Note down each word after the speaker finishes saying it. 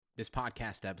This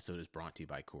podcast episode is brought to you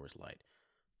by Coors Light.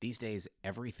 These days,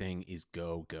 everything is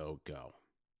go, go, go.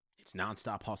 It's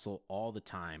nonstop hustle all the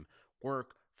time.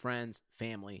 Work, friends,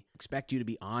 family expect you to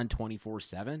be on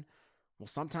 24/7. Well,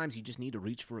 sometimes you just need to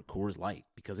reach for a Coors Light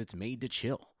because it's made to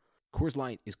chill. Coors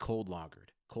Light is cold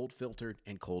lagered, cold filtered,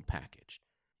 and cold packaged.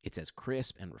 It's as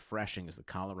crisp and refreshing as the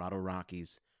Colorado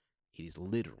Rockies. It is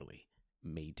literally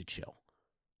made to chill.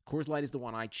 Coors Light is the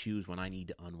one I choose when I need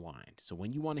to unwind. So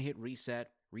when you want to hit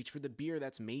reset, reach for the beer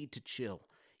that's made to chill.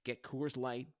 Get Coors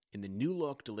Light in the new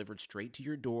look delivered straight to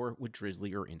your door with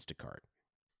Drizzly or Instacart.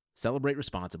 Celebrate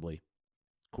responsibly.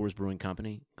 Coors Brewing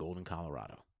Company, Golden,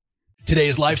 Colorado.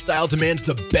 Today's lifestyle demands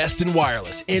the best in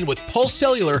wireless, and with Pulse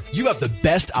Cellular, you have the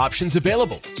best options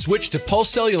available. Switch to Pulse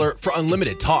Cellular for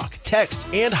unlimited talk, text,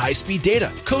 and high-speed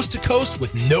data, coast to coast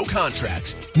with no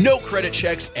contracts, no credit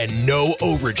checks, and no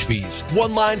overage fees.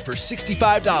 One line for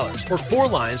 $65 or four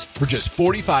lines for just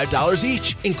 $45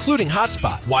 each, including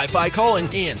hotspot, Wi-Fi calling,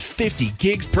 and 50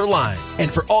 gigs per line.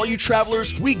 And for all you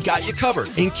travelers, we got you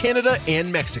covered in Canada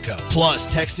and Mexico. Plus,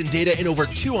 text and data in over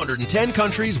 210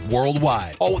 countries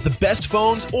worldwide, all with the best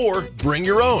phones or bring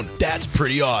your own. That's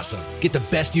pretty awesome. Get the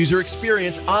best user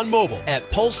experience on mobile at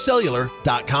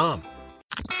pulsecellular.com.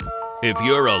 If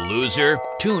you're a loser,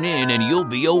 tune in and you'll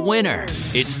be a winner.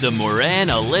 It's the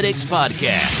Moranalytics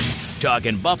Podcast.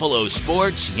 Talking Buffalo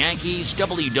sports, Yankees,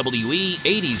 WWE,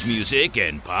 80s music,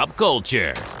 and pop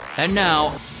culture. And now,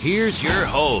 here's your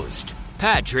host,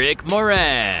 Patrick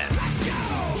Moran.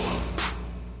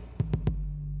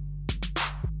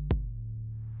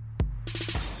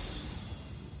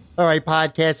 All right,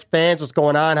 podcast fans, what's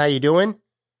going on? How you doing?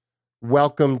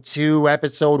 Welcome to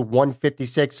episode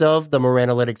 156 of the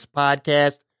Moranalytics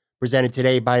Podcast, presented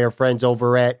today by our friends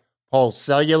over at Pulse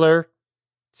Cellular.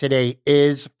 Today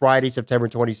is Friday, September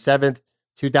 27th,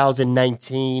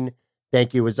 2019.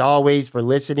 Thank you, as always, for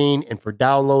listening and for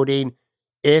downloading.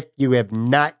 If you have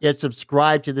not yet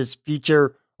subscribed to this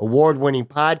future award-winning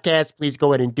podcast, please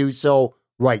go ahead and do so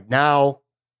right now.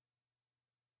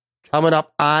 Coming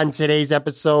up on today's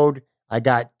episode, I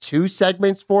got two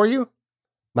segments for you.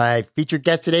 My featured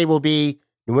guest today will be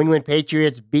New England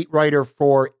Patriots beat writer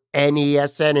for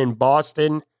NESN in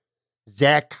Boston.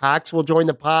 Zack Cox will join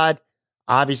the pod.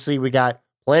 Obviously, we got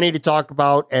plenty to talk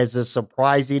about as a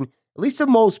surprising, at least to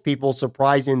most people,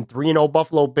 surprising 3-0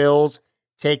 Buffalo Bills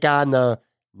take on the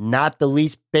not the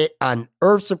least bit on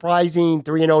earth surprising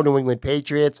 3-0 New England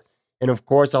Patriots. And of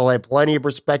course, I'll have plenty of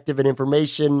perspective and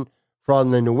information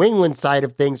from the New England side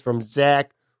of things from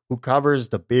Zach, who covers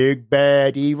the big,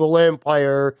 bad, evil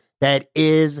empire that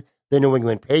is the New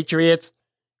England Patriots.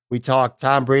 We talk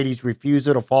Tom Brady's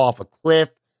refusal to fall off a cliff,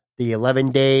 the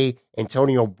 11-day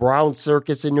Antonio Brown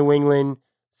circus in New England,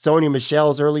 Sony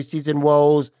Michel's early season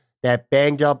woes, that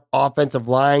banged-up offensive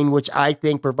line, which I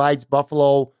think provides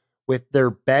Buffalo with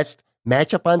their best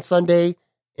matchup on Sunday,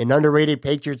 an underrated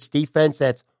Patriots defense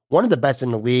that's one of the best in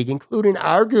the league, including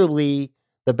arguably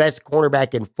the best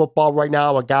cornerback in football right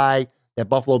now, a guy that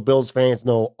Buffalo Bills fans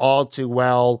know all too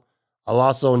well. I'll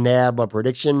also nab a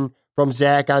prediction from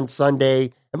Zach on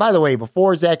Sunday. And by the way,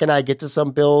 before Zach and I get to some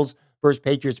Bills versus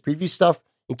Patriots preview stuff,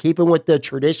 in keeping with the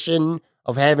tradition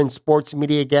of having sports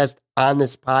media guests on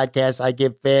this podcast, I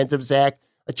give fans of Zach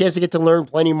a chance to get to learn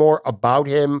plenty more about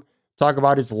him, talk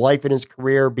about his life and his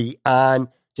career beyond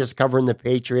just covering the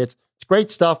Patriots. It's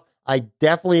great stuff. I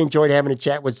definitely enjoyed having a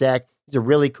chat with Zach. He's a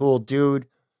really cool dude.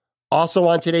 Also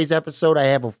on today's episode, I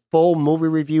have a full movie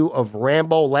review of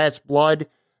Rambo: Last Blood.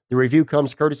 The review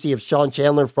comes courtesy of Sean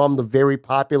Chandler from the very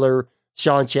popular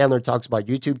Sean Chandler Talks About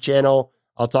YouTube channel.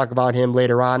 I'll talk about him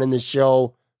later on in the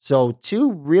show. So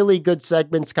two really good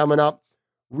segments coming up.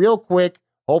 Real quick,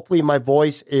 hopefully my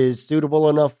voice is suitable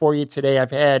enough for you today.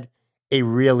 I've had a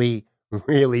really,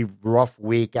 really rough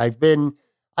week. I've been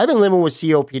living with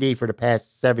COPD for the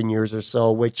past 7 years or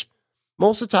so, which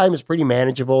most of the time is pretty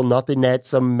manageable. Nothing that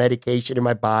some medication in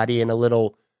my body and a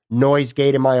little noise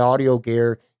gate in my audio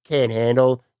gear can't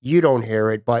handle. You don't hear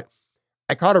it, but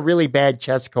I caught a really bad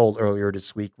chest cold earlier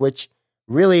this week, which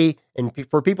really, and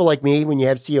for people like me, when you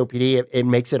have COPD, it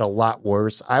makes it a lot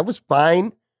worse. I was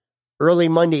fine early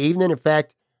Monday evening. In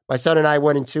fact, my son and I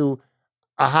went into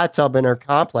a hot tub in our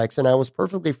complex, and I was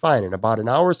perfectly fine. And about an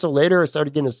hour or so later, I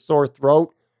started getting a sore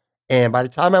throat. And by the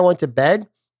time I went to bed,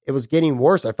 it was getting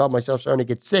worse. I felt myself starting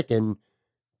to get sick. And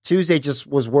Tuesday just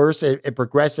was worse. It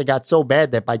progressed. It got so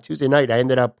bad that by Tuesday night, I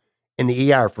ended up in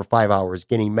the ER for 5 hours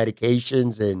getting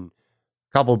medications and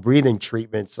a couple breathing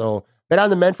treatments. So been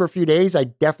on the mend for a few days. I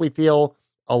definitely feel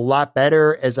a lot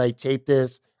better as I tape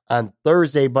this on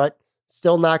Thursday, but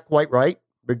still not quite right.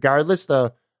 Regardless,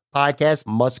 the podcast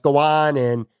must go on,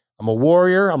 and I'm a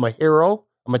warrior. I'm a hero.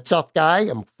 I'm a tough guy.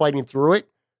 I'm fighting through it.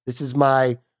 This is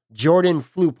my Jordan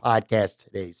flu podcast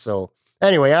today. So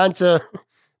anyway, on to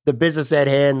the business at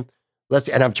hand.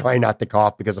 And I'm trying not to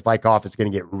cough because if I cough, it's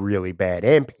going to get really bad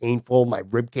and painful. My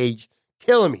rib cage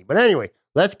killing me. But anyway,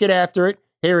 let's get after it.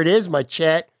 Here it is, my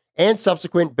chat and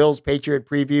subsequent Bills Patriot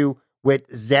preview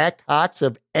with Zack Cox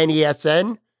of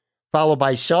NESN, followed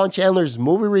by Sean Chandler's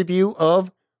movie review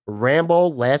of Rambo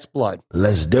Last Blood.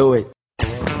 Let's do it.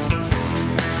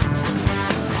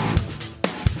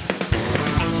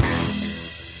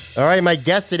 All right, my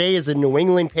guest today is a New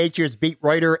England Patriots beat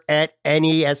writer at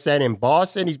NESN in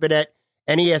Boston. He's been at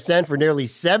NESN for nearly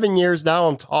 7 years now.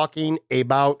 I'm talking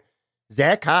about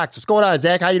Zack Cox. What's going on,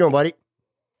 Zack? How you doing, buddy?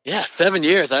 Yeah, 7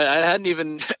 years. I hadn't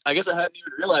even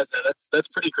realized that. That's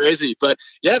pretty crazy. But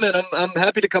yeah, man, I'm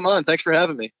happy to come on. Thanks for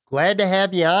having me. Glad to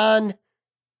have you on.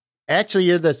 Actually,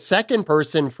 you're the second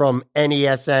person from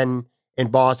NESN in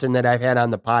Boston that I've had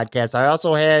on the podcast. I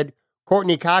also had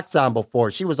Courtney Cox on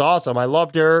before. She was awesome. I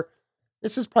loved her.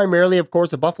 This is primarily, of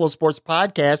course, a Buffalo sports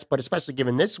podcast, but especially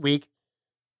given this week,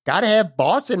 got to have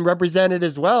Boston represented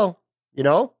as well, you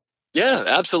know? Yeah,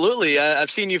 absolutely.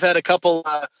 I've seen you've had a couple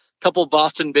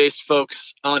Boston-based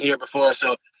folks on here before,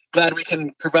 so glad we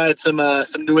can provide some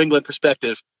New England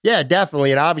perspective. Yeah,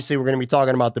 definitely. And obviously, we're going to be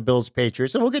talking about the Bills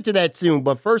Patriots, and we'll get to that soon.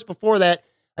 But first, before that,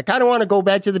 I kind of want to go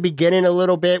back to the beginning a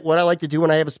little bit. What I like to do when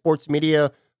I have a sports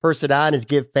media person on is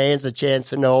give fans a chance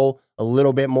to know a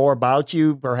little bit more about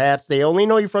you. Perhaps they only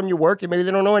know you from your work, and maybe they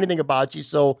don't know anything about you.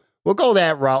 So we'll go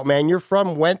that route, man. You're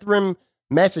from Winthrop,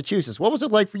 Massachusetts. What was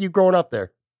it like for you growing up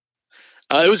there?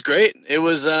 It was great. It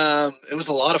was a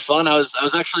lot of fun. I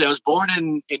was born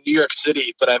in New York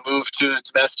City, but I moved to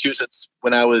Massachusetts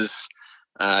when I was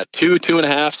two and a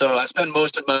half. So I spent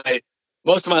most of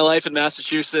my life in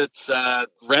Massachusetts.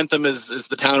 Wrentham is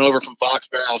the town over from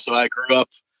Foxborough, so I grew up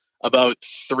about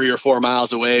 3 or 4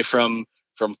 miles away from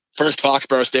first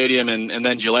Foxborough Stadium and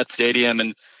then Gillette Stadium,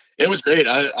 and it was great.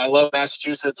 I love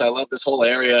Massachusetts. I love this whole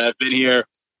area. I've been here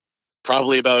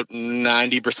probably about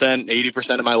 90%,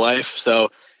 80% of my life. So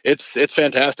it's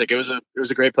fantastic. It was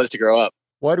a great place to grow up.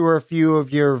 What were a few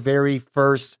of your very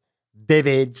first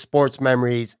vivid sports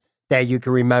memories that you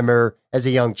can remember as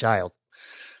a young child?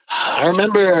 I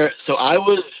remember, so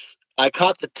I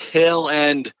caught the tail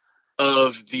end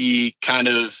of the kind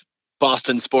of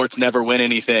Boston sports never win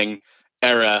anything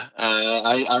era.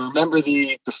 I remember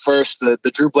the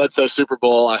Drew Bledsoe Super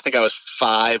Bowl. I think I was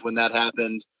 5 when that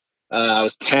happened. I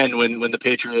was 10 when the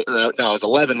Patriots. No, I was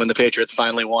 11 when the Patriots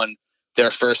finally won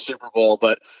their first Super Bowl.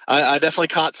 But I definitely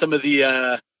caught some of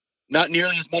the not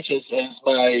nearly as much as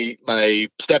my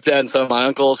stepdad and some of my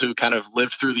uncles who kind of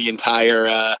lived through the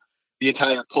entire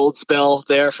cold spell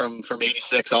there from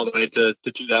 '86 all the way to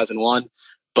 2001.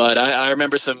 But I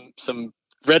remember some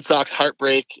Red Sox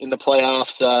heartbreak in the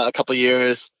playoffs a couple of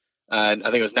years. I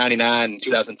think it was '99,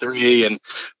 2003,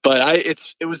 but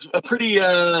it was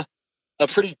a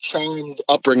pretty charmed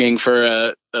upbringing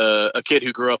for a kid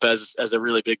who grew up as a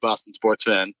really big Boston sports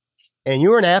fan. And you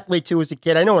were an athlete too as a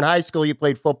kid. I know in high school you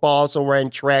played football, also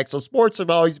ran track. So sports have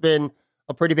always been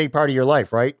a pretty big part of your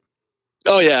life, right?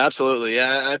 Oh yeah, absolutely.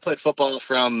 Yeah, I played football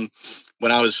from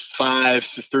when I was 5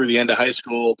 through the end of high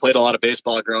school. Played a lot of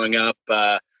baseball growing up.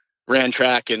 Ran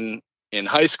track in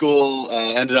high school.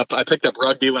 I picked up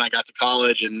rugby when I got to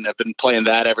college, and I've been playing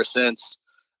that ever since.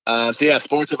 So yeah,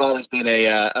 sports have always been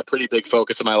a pretty big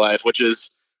focus of my life, which is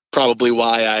probably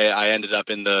why I ended up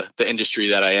in the industry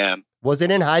that I am. Was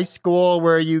it in high school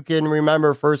where you can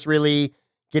remember first really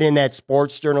getting that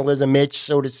sports journalism itch,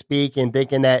 so to speak, and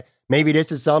thinking that maybe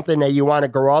this is something that you want to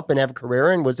grow up and have a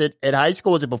career in? Was it at high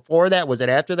school? Was it before that? Was it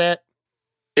after that?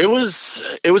 It was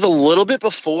a little bit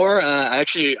before. I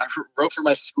wrote for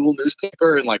my school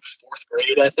newspaper in like 4th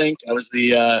grade, I think. I was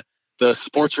the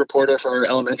sports reporter for our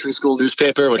elementary school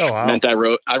newspaper, which meant I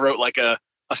wrote like a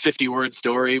 50-word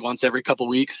story once every couple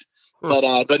weeks. But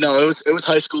no, it was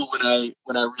high school when I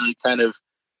really kind of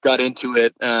got into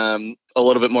it a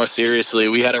little bit more seriously.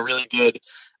 We had a really good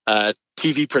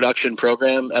TV production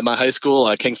program at my high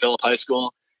school, King Philip High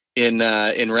School in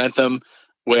Wrentham,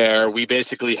 where we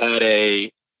basically had a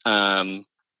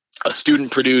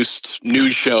student produced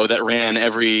news show that ran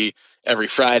every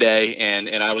Friday,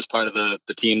 and I was part of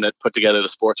the team that put together the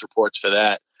sports reports for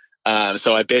that.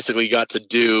 So I basically got to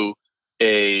do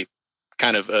a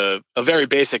kind of a very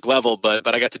basic level, but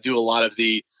I got to do a lot of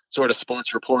the sort of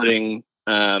sports reporting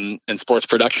and sports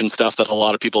production stuff that a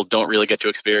lot of people don't really get to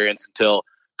experience until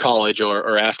college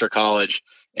or after college.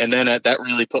 And then that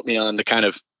really put me on the kind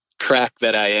of track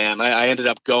that I am. I ended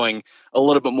up going a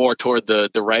little bit more toward the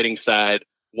writing side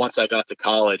once I got to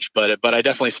college, but I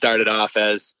definitely started off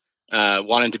as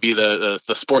wanting to be the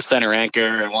Sports Center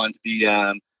anchor and wanting to be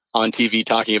on TV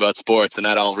talking about sports. And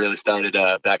that all really started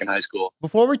back in high school.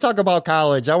 Before we talk about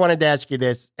college, I wanted to ask you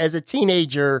this. As a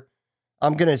teenager,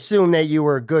 I'm going to assume that you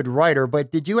were a good writer,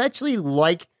 but did you actually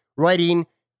like writing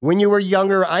when you were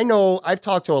younger? I know I've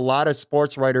talked to a lot of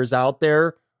sports writers out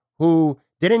there who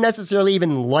didn't necessarily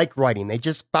even like writing. They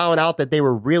just found out that they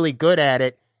were really good at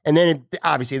it. And then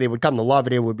obviously they would come to love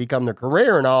it. It would become their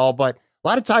career and all. But a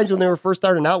lot of times when they were first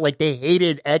starting out, like they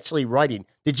hated actually writing.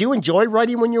 Did you enjoy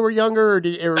writing when you were younger,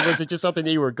 or was it just something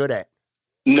that you were good at?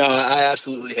 No, I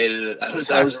absolutely hated it.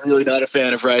 I was really not a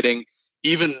fan of writing,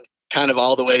 even kind of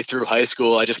all the way through high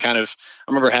school. I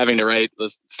remember having to write the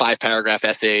 5-paragraph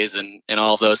essays and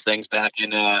all of those things back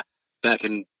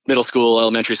in middle school,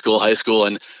 elementary school, high school.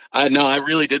 And I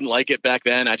really didn't like it back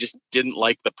then. I just didn't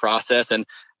like the process. And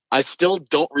I still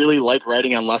don't really like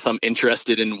writing unless I'm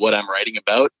interested in what I'm writing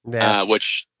about,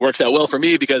 which works out well for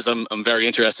me because I'm very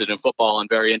interested in football and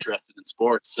very interested in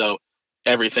sports. So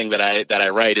everything that I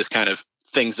write is kind of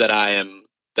things that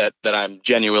I'm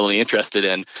genuinely interested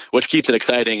in, which keeps it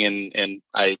exciting. And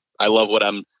I love what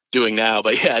I'm doing now.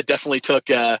 But yeah, it definitely took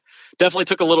a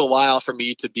little while for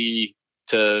me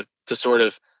to sort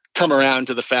of come around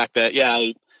to the fact that,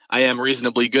 I am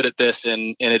reasonably good at this.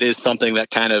 And it is something that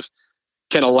kind of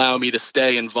can allow me to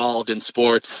stay involved in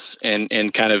sports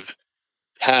and kind of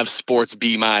have sports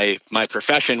be my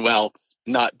profession while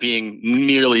not being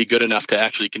nearly good enough to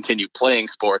actually continue playing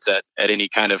sports at any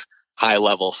kind of high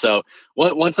level. So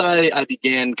once I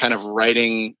began kind of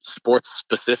writing sports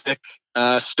specific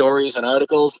stories and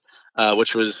articles,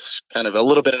 which was kind of a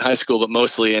little bit in high school, but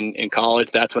mostly in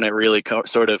college, that's when I really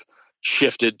sort of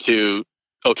shifted to,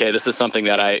 okay, this is something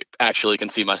that I actually can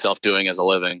see myself doing as a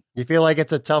living. You feel like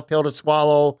it's a tough pill to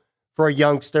swallow for a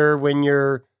youngster when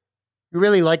you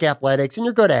really like athletics and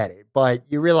you're good at it, but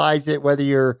you realize it whether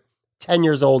you're 10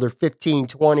 years old or 15,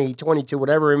 20, 22,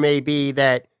 whatever it may be,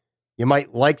 that you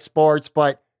might like sports,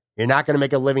 but you're not going to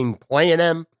make a living playing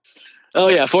them. Oh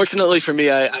yeah. Fortunately for me,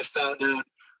 I found out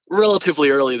relatively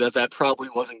early that probably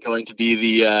wasn't going to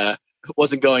be the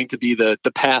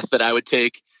path that I would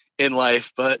take in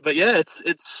life. But yeah,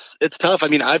 it's tough. I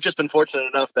mean, I've just been fortunate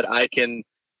enough that I can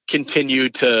continue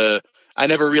I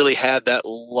never really had that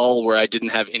lull where I didn't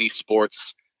have any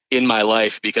sports in my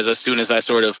life, because as soon as I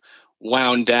sort of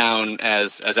wound down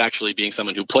as actually being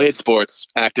someone who played sports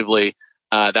actively,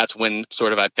 that's when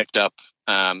sort of I picked up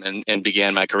and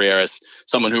began my career as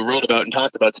someone who wrote about and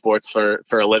talked about sports for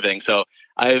a living. So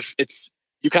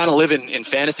you kind of live in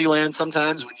fantasy land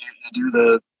sometimes when you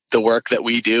do the work that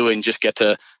we do and just get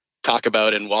to talk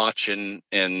about and watch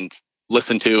and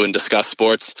listen to and discuss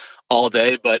sports all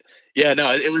day. But yeah,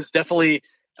 no, it was definitely,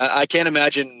 I can't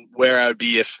imagine where I would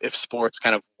be if sports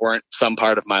kind of weren't some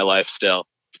part of my life still.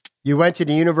 You went to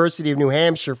the University of New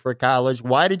Hampshire for college.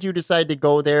 Why did you decide to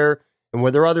go there? And were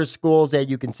there other schools that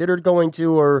you considered going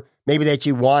to, or maybe that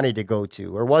you wanted to go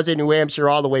to? Or was it New Hampshire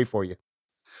all the way for you?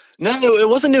 No, it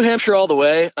wasn't New Hampshire all the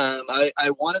way.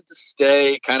 I wanted to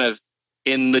stay kind of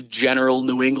in the general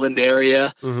New England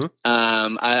area. Mm-hmm.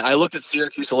 I looked at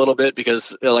Syracuse a little bit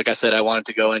because, like I said, I wanted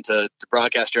to go into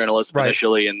broadcast journalism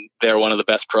initially, and they're one of the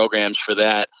best programs for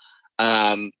that.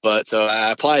 But so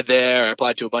I applied there. I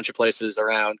applied to a bunch of places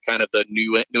around kind of the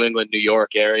New England, New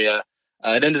York area.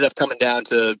 It ended up coming down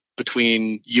to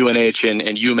between UNH and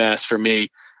UMass for me.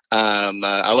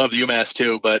 I love UMass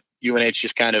too, but UNH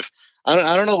just kind of,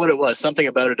 I don't know what it was. Something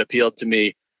about it appealed to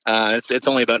me. It's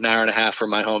only about an hour and a half from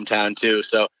my hometown too.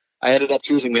 So I ended up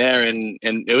choosing there, and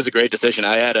it was a great decision.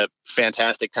 I had a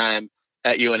fantastic time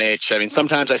at UNH. I mean,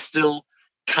 sometimes I still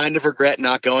kind of regret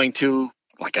not going to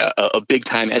like a big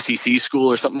time SEC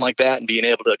school or something like that and being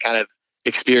able to kind of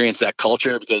experience that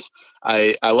culture, because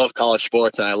I love college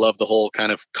sports and I love the whole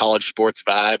kind of college sports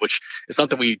vibe, which is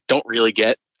something we don't really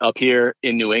get up here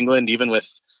in New England. Even with,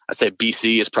 I say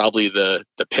BC is probably the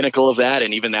pinnacle of that.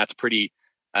 And even that's pretty,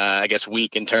 I guess,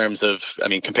 weak in terms of, I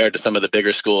mean, compared to some of the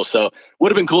bigger schools. So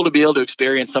would have been cool to be able to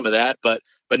experience some of that. But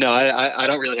no, I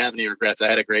don't really have any regrets. I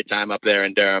had a great time up there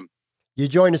in Durham. You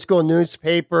joined a school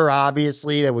newspaper,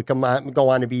 obviously, that would go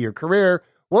on to be your career.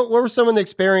 What were some of the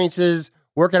experiences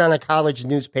working on a college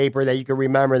newspaper that you can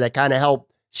remember that kind of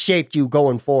helped shape you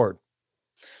going forward?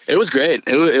 It was great.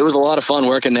 It was a lot of fun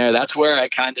working there. That's where I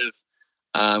kind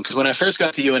of, because when I first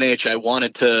got to UNH, I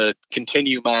wanted to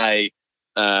continue my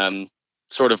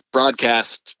sort of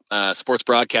broadcast, sports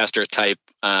broadcaster type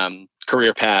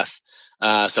career path.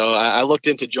 So I looked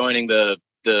into joining the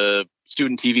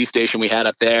student TV station we had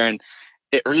up there, and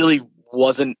it really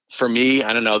wasn't for me.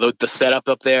 I don't know. The setup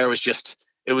up there was just,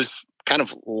 it was kind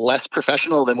of less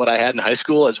professional than what I had in high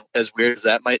school, as weird as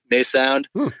that may sound.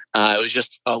 It was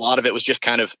just, a lot of it was just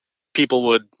kind of, people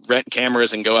would rent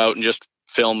cameras and go out and just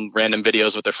film random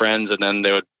videos with their friends, and then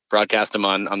they would broadcast them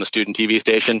on the student TV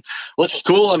station, which was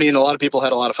cool. I mean, a lot of people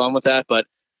had a lot of fun with that, but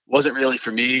wasn't really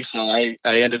for me. So I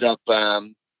ended up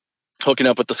hooking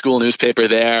up with the school newspaper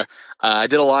there. I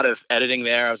did a lot of editing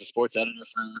there. I was a sports editor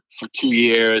for 2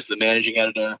 years, the managing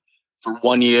editor for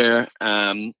 1 year.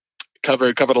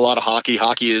 Covered a lot of hockey.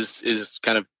 Hockey is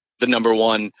kind of the number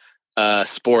one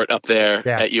sport up there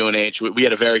at UNH. We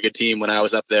had a very good team when I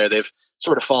was up there. They've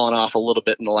sort of fallen off a little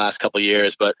bit in the last couple of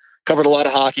years, but covered a lot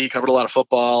of hockey, covered a lot of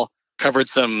football, covered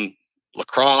some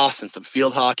lacrosse and some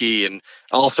field hockey and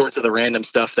all sorts of the random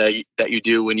stuff that you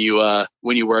do when you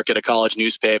work at a college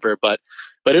newspaper. But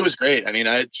it was great. I mean,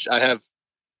 I have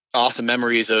awesome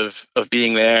memories of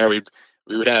being there. We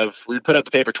would put out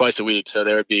the paper twice a week, so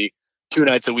there would be 2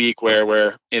 nights a week where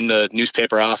we're in the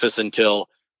newspaper office until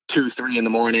 2-3 in the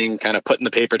morning, kind of putting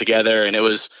the paper together. And it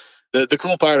was the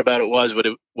cool part about it was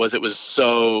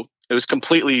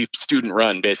completely student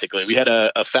run. Basically, we had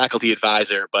a faculty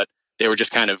advisor, but they were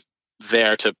just kind of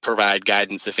there to provide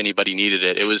guidance if anybody needed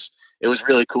it. It was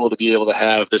really cool to be able to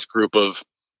have this group of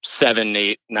 7,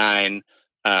 8, 9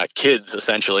 kids.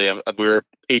 Essentially, we were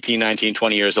 18, 19,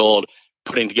 20 years old,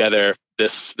 putting together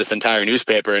this entire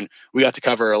newspaper, and we got to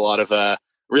cover a lot of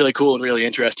really cool and really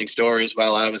interesting stories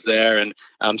while I was there. And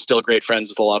I'm still great friends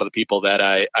with a lot of the people that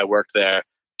I worked there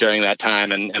during that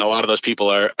time, and a lot of those people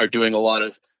are doing a lot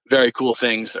of very cool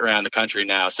things around the country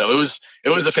now. So it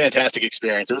was a fantastic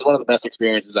experience. It was one of the best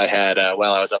experiences I had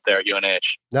while I was up there at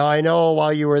UNH. Now, I know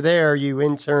while you were there, you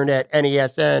interned at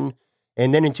NESN,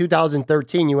 and then in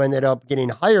 2013, you ended up getting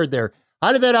hired there.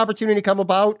 How did that opportunity come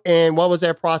about, and what was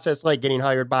that process like getting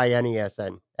hired by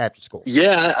NESN after school?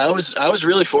 Yeah, I was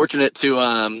really fortunate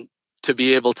to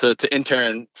be able to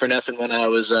intern for NESN when I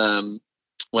was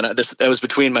that was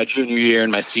between my junior year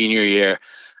and my senior year.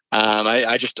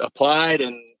 I just applied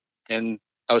and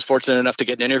I was fortunate enough to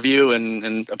get an interview,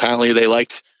 and apparently they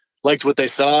liked what they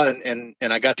saw, and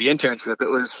I got the internship.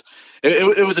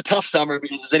 It was a tough summer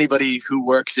because, as anybody who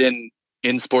works in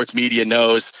sports media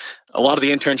knows, a lot of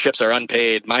the internships are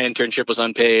unpaid. My internship was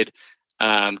unpaid,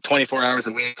 24 hours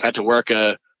a week. I had to work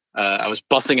I was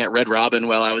bussing at Red Robin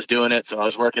while I was doing it. So I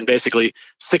was working basically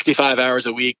 65 hours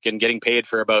a week and getting paid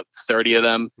for about 30 of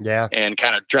them. Yeah. And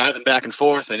kind of driving back and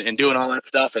forth and doing all that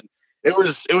stuff. And it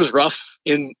was rough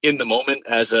in the moment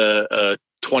as a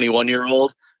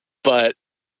 21-year-old. But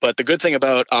the good thing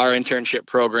about our internship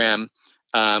program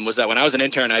was that when I was an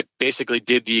intern, I basically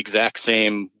did the exact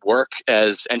same work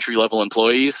as entry-level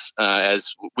employees.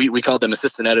 As we called them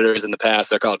assistant editors in the past.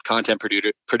 They're called content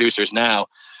producers now.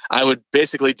 I would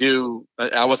basically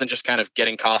I wasn't just kind of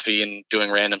getting coffee and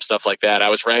doing random stuff like that. I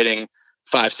was writing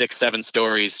 5, 6, 7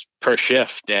 stories per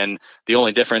shift. And the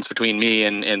only difference between me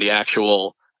and the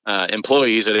actual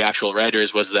employees or the actual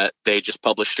writers was that they just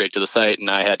published straight to the site, and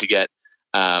I had to get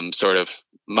our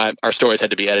stories had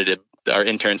to be edited. Our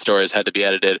intern stories had to be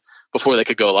edited before they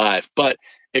could go live. But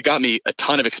it got me a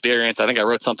ton of experience. I think I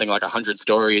wrote something like 100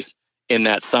 stories in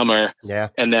that summer. Yeah.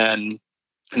 And then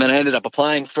I ended up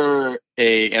applying for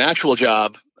an actual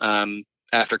job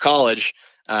after college,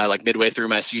 like midway through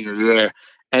my senior year.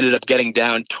 Ended up getting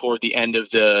down toward the end of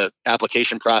the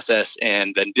application process,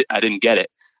 and then I didn't get it.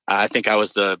 I think I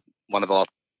was one of the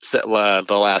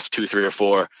last 2, 3, or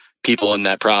 4 people in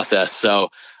that process. So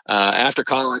after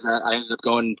college, I ended up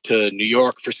going to New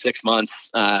York for 6 months.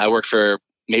 I worked for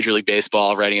Major League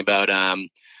Baseball, writing for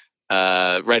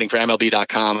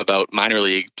MLB.com about minor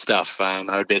league stuff.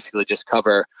 I would basically just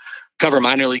cover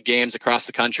minor league games across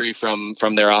the country from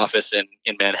their office in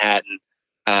Manhattan,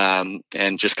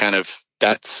 and just kind of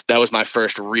that was my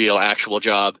first real actual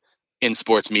job in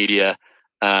sports media.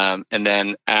 And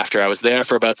then after I was there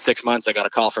for about 6 months, I got a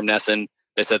call from NESN.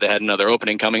 They said they had another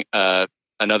opening coming,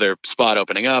 another spot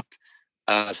opening up.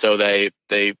 So they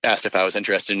asked if I was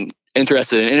interested in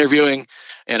interviewing,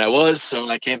 and I was. So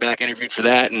I came back, interviewed for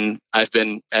that, and I've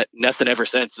been at NESN ever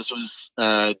since. This was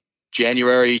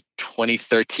January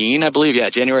 2013, I believe. Yeah,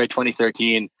 January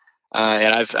 2013,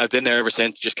 and I've been there ever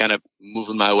since, just kind of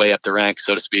moving my way up the ranks,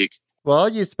 so to speak. Well,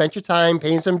 you spent your time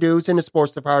paying some dues in the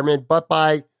sports department, but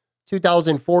by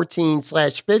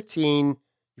 2014/15,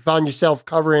 you found yourself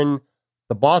covering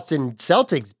the Boston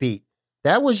Celtics beat.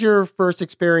 That was your first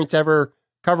experience ever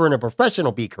covering a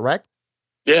professional beat, correct?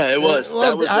 Yeah, it was.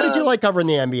 How did you like covering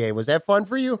the NBA? Was that fun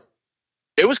for you?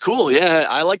 It was cool. Yeah,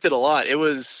 I liked it a lot. It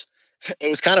was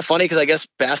kind of funny because I guess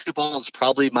basketball is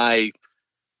probably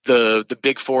the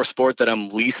big 4 sport that I'm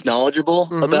least knowledgeable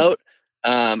about.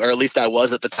 or at least I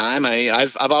was at the time.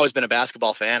 I've always been a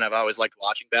basketball fan. I've always liked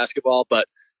watching basketball, but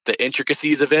the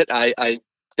intricacies of it, I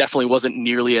definitely wasn't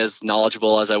nearly as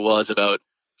knowledgeable as I was about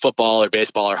football or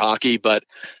baseball or hockey. But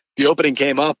the opening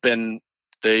came up and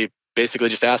they basically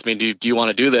just asked me, do you want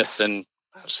to do this? And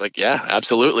I was like, yeah,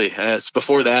 absolutely. As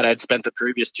before that, I'd spent the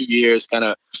previous 2 years kind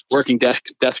of working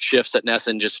desk shifts at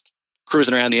NESN, just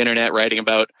cruising around the internet, writing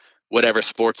about whatever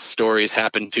sports stories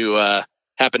happened to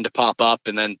pop up,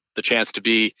 and then the chance to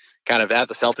be kind of at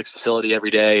the Celtics facility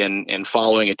every day and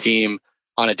following a team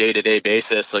on a day-to-day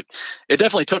basis. Like, it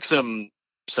definitely took some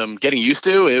getting used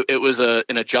to. It was an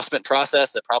adjustment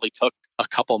process that probably took a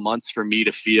couple months for me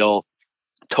to feel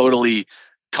totally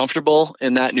comfortable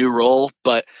in that new role,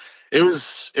 but it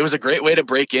was a great way to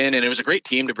break in, and it was a great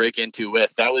team to break into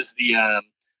with. That was the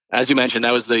as you mentioned,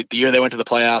 that was the year they went to the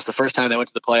playoffs. The first time they went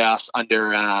to the playoffs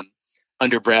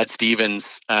under Brad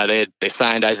Stevens. They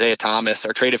signed Isaiah Thomas,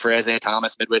 or traded for Isaiah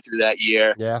Thomas midway through that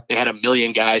year. Yeah. They had a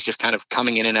million guys just kind of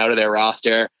coming in and out of their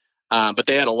roster, but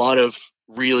they had a lot of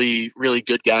really, really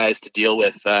good guys to deal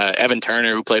with. Evan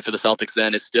Turner, who played for the Celtics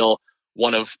then, is still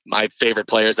one of my favorite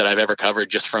players that I've ever covered,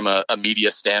 just from a media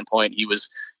standpoint. He was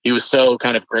so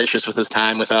kind of gracious with his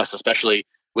time with us, especially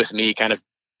with me kind of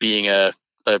being a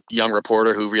young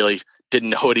reporter who really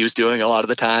didn't know what he was doing a lot of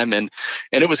the time. And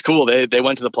it was cool. They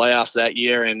went to the playoffs that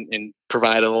year and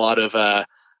provided a lot of,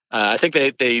 I think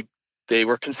they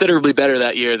were considerably better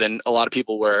that year than a lot of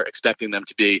people were expecting them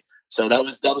to be. So that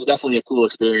was definitely a cool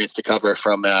experience to cover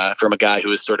from a guy who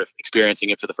was sort of experiencing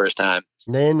it for the first time.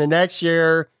 And then the next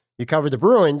year you covered the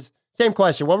Bruins. Same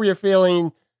question. What were you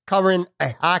feeling covering a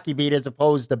hockey beat as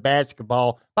opposed to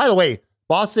basketball? By the way,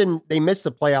 Boston, they missed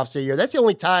the playoffs a year. That's the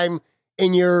only time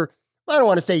in your, I don't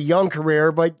want to say young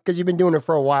career, but because you've been doing it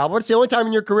for a while, but it's the only time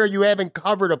in your career you haven't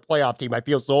covered a playoff team. I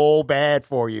feel so bad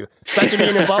for you, especially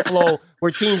being in Buffalo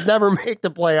where teams never make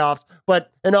the playoffs.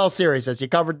 But in all seriousness, you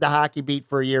covered the hockey beat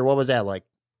for a year. What was that like?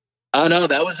 Oh no,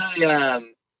 that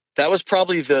was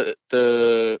probably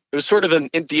it was sort of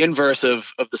the inverse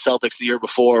of the Celtics the year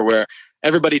before, where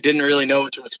everybody didn't really know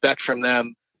what to expect from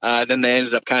them. Then they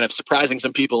ended up kind of surprising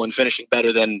some people and finishing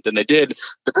better than they did.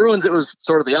 The Bruins, it was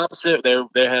sort of the opposite.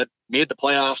 They had made the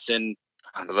playoffs in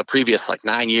the previous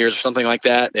 9 years or something like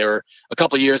that. They were a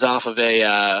couple of years off of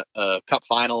a cup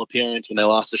final appearance when they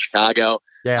lost to Chicago.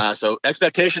 Yeah. So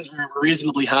expectations were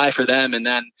reasonably high for them, and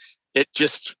then it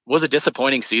just was a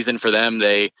disappointing season for them.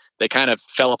 They kind of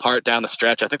fell apart down the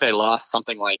stretch. I think they lost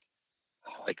something like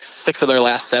 6 of their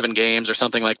last 7 games or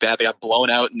something like that. They got blown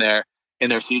out in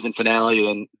their season finale,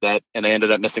 and they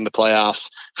ended up missing the playoffs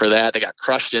for that. They got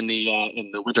crushed in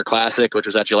the Winter Classic, which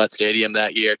was at Gillette Stadium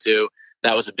that year too.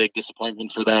 That was a big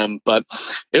disappointment for them. But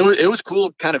it was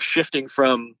cool, kind of shifting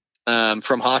from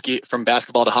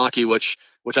basketball to hockey, which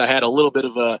I had a little bit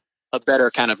of a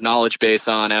better kind of knowledge base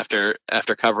on after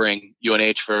covering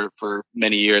UNH for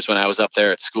many years when I was up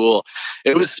there at school.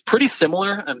 It was pretty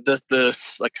similar. The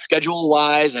schedule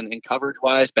wise and coverage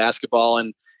wise, basketball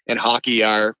and hockey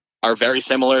are very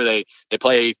similar. They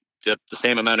play the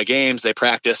same amount of games. They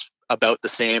practice about the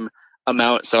same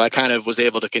amount. So I kind of was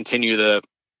able to continue the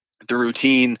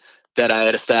routine that I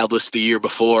had established the year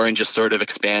before and just sort of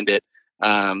expand it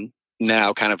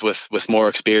now, kind of with more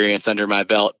experience under my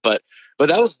belt. But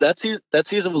that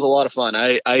season was a lot of fun.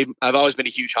 I've always been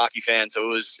a huge hockey fan,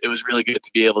 so it was really good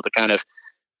to be able to kind of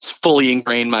fully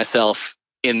ingrain myself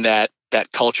in that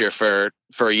culture for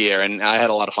a year, and I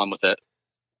had a lot of fun with it.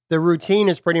 The routine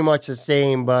is pretty much the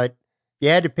same, but if you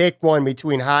had to pick one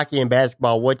between hockey and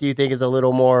basketball, what do you think is a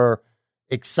little more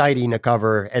exciting to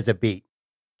cover as a beat?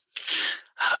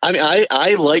 I mean,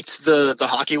 I liked the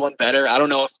hockey one better. I don't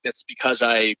know if that's because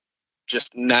I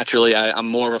just naturally I'm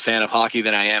more of a fan of hockey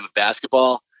than I am of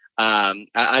basketball.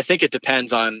 I think it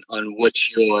depends on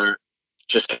which you're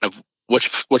just kind of which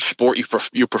sport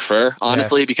you prefer,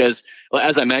 honestly, because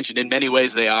as I mentioned, in many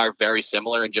ways they are very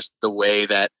similar in just the way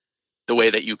that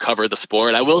you cover the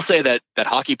sport. I will say that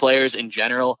hockey players in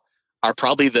general are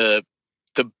probably the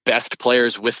best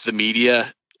players with the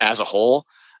media as a whole.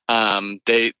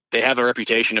 They have a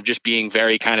reputation of just being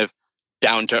very kind of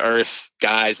down to earth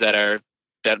guys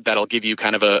that'll give you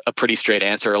kind of a pretty straight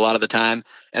answer a lot of the time.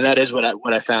 And that is what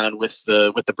I found with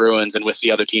the Bruins and with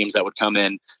the other teams that would come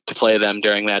in to play them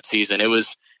during that season. It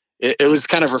was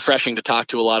kind of refreshing to talk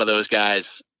to a lot of those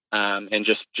guys. And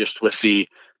just with the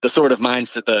sort of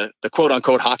mindset, the quote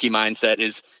unquote hockey mindset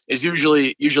is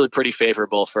usually pretty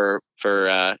favorable for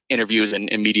interviews and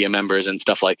media members and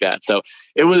stuff like that. So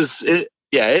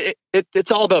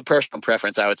it's all about personal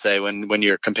preference, I would say, when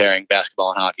you're comparing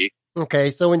basketball and hockey.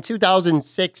 Okay, so in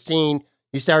 2016,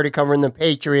 you started covering the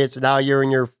Patriots. Now you're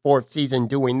in your 4th season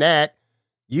doing that.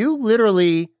 you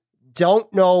literally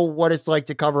don't know what it's like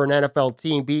to cover an NFL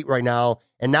team beat right now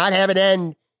and not have it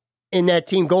end in that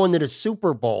team going to the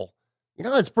Super Bowl.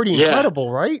 That's pretty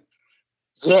incredible, right?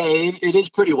 Yeah, it is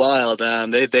pretty wild.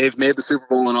 They've made the Super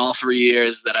Bowl in all 3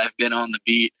 years that I've been on the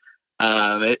beat.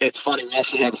 It's funny. We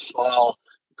actually have a small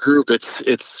group.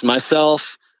 It's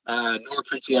myself, Nora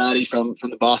Princiati from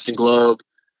the Boston Globe,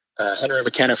 Henry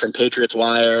McKenna from Patriots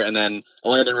Wire, and then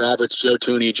Landon Roberts, Joe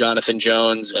Tooney, Jonathan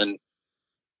Jones, and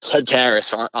Ted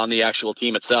Karras on the actual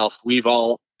team itself. We've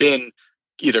all been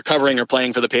either covering or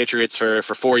playing for the Patriots for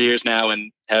 4 years now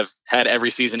and have had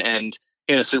every season end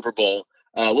in a Super Bowl,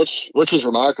 which is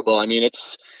remarkable. I mean,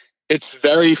 it's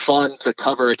very fun to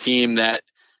cover a team that,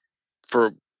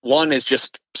 for one, is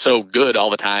just so good all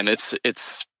the time.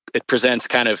 It presents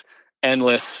kind of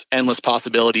endless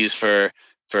possibilities for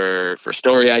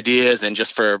story ideas and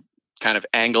just for kind of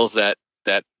angles that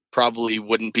probably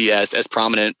wouldn't be as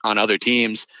prominent on other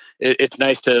teams. It's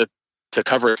nice to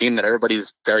cover a team that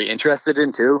everybody's very interested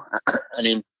in too. I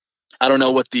mean, I don't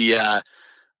know what the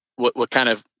what kind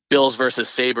of Bills versus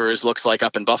Sabres looks like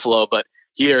up in Buffalo, but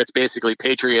here it's basically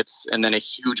Patriots and then a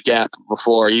huge gap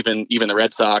before even the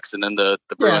Red Sox and then the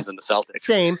Bruins and the Celtics.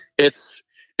 Same. It's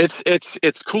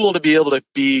cool to be able to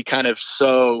be kind of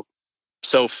so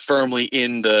firmly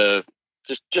in the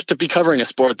just to be covering a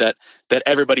sport that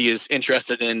everybody is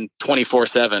interested in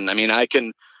 24/7. I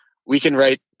mean, we can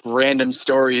write random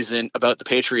stories about the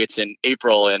Patriots in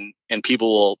April and people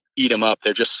will eat them up.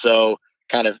 They're just so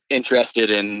kind of interested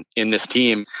in this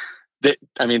team. The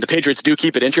Patriots do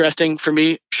keep it interesting for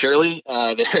me. Surely,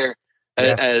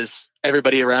 as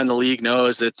everybody around the league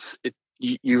knows,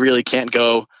 you really can't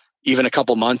go even a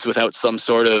couple months without some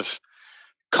sort of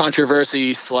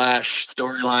controversy /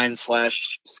 storyline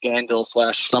 / scandal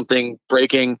 / something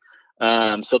breaking.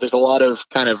 So there's a lot of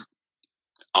kind of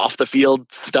off the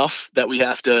field stuff that we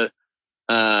have to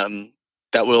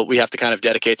we have to kind of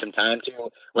dedicate some time to.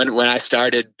 When I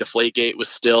started, Deflategate was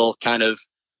still kind of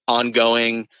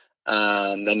ongoing.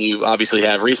 Then you obviously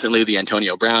have recently the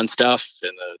Antonio Brown stuff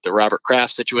and the Robert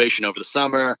Kraft situation over the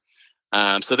summer.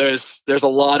 So there's a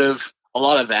lot of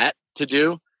that to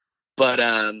do, but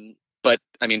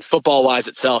I mean, football wise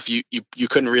itself, you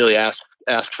couldn't really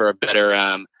ask for a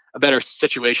better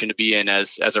situation to be in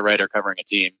as a writer covering a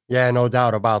team. Yeah, no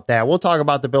doubt about that. We'll talk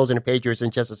about the Bills and the Patriots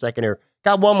in just a second here.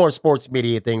 Got one more sports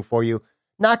media thing for you.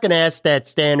 Not going to ask that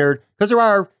standard because there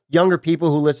are younger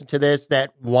people who listen to this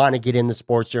that want to get into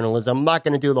sports journalism. I'm not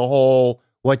going to do the whole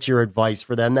what's your advice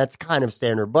for them. That's kind of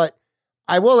standard. But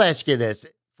I will ask you this.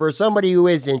 For somebody who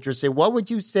is interested, what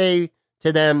would you say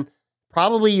to them?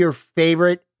 Probably your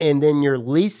favorite and then your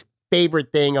least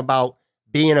favorite thing about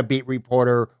being a beat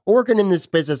reporter or working in this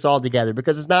business altogether,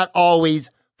 because it's not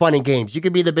always fun and games. You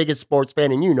could be the biggest sports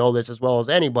fan and you know this as well as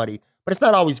anybody, but it's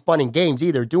not always fun and games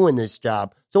either doing this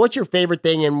job. So what's your favorite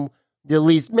thing and the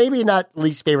least, maybe not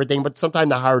least favorite thing, but sometimes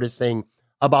the hardest thing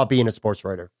about being a sports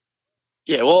writer?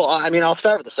 Yeah, well, I mean, I'll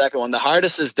start with the second one. The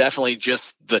hardest is definitely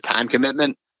just the time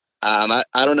commitment. I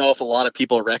don't know if a lot of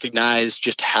people recognize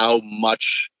just how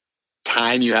much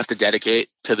time you have to dedicate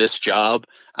to this job.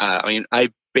 I mean,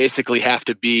 I basically have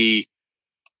to be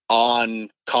on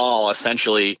call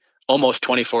essentially almost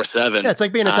 24/7. Yeah, it's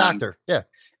like being a doctor. Yeah.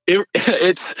 I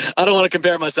don't want to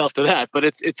compare myself to that, but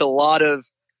it's a lot of,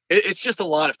 it's just a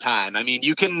lot of time. I mean,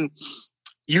 you can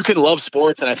love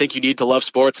sports, and I think you need to love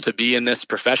sports to be in this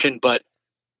profession, but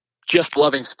just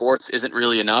loving sports isn't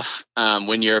really enough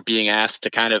when you're being asked to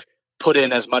kind of put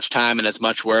in as much time and as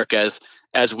much work as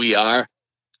we are.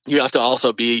 You have to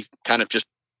also be kind of just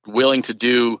willing to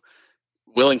do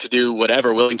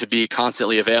whatever, willing to be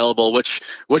constantly available, which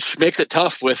makes it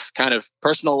tough with kind of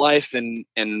personal life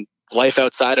and life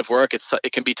outside of work.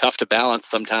 It can be tough to balance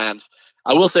sometimes.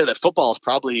 I will say that football is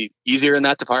probably easier in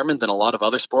that department than a lot of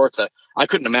other sports. I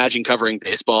couldn't imagine covering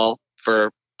baseball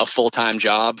for a full-time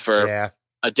job for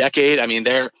a decade. I mean,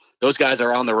 those guys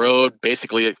are on the road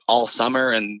basically all summer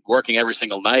and working every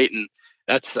single night. And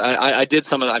that's, I did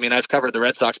some of the, I mean, I've covered the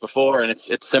Red Sox before, and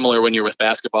it's similar when you're with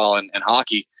basketball and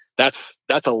hockey. That's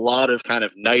a lot of kind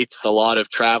of nights, a lot of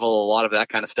travel, a lot of that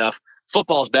kind of stuff.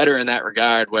 Football's better in that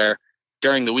regard, where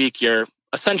during the week you're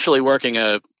essentially working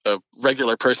a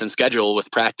regular person schedule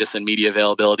with practice and media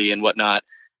availability and whatnot.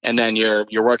 And then you're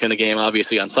working the game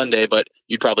obviously on Sunday, but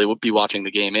you'd probably be watching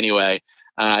the game anyway.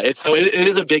 It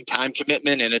is a big time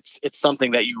commitment, and it's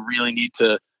something that you really need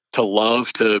to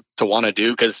love, to want to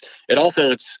do, because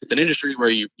it's an industry where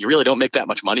you really don't make that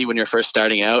much money when you're first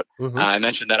starting out. Mm-hmm. I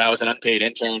mentioned that I was an unpaid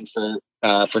intern for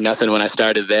NESN when I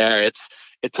started there.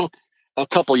 It took a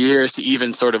couple years to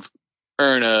even sort of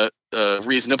earn a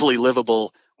reasonably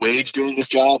livable wage doing this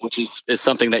job, which is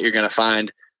something that you're going to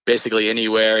find basically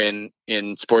anywhere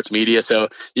in sports media. So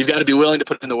you've got to be willing to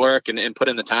put in the work and put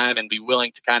in the time and be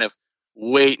willing to kind of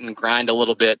wait and grind a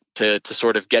little bit to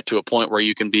sort of get to a point where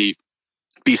you can be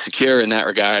secure in that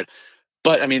regard.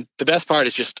 But I mean, the best part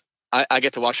is just I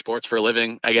get to watch sports for a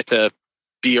living. I get to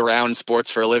be around sports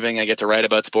for a living. I get to write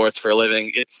about sports for a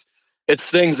living. It's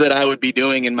things that I would be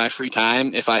doing in my free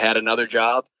time if I had another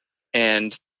job.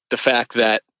 And the fact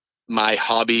that my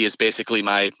hobby is basically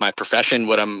my profession,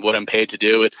 what I'm paid to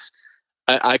do,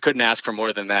 I couldn't ask for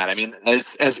more than that. I mean,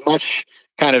 as much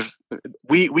kind of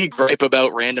we gripe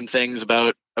about random things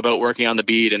about working on the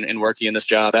beat and working in this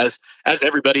job as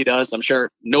everybody does. I'm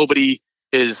sure nobody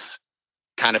is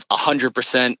kind of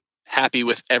 100% happy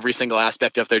with every single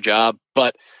aspect of their job,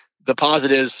 but the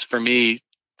positives for me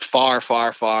far,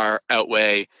 far, far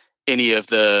outweigh any of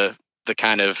the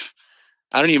kind of,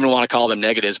 I don't even want to call them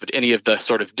negatives, but any of the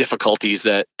sort of difficulties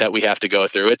that we have to go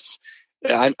through.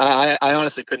 I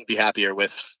honestly couldn't be happier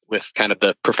with kind of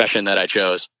the profession that I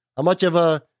chose. How much of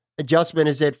a adjustment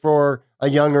is it for a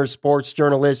younger sports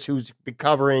journalist who's been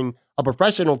covering a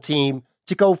professional team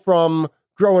to go from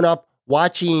growing up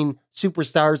watching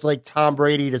superstars like Tom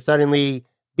Brady to suddenly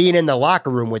being in the locker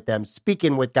room with them,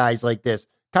 speaking with guys like this,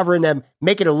 covering them,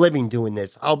 making a living doing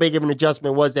this? How big of an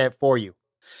adjustment was that for you?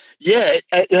 Yeah,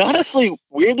 it honestly,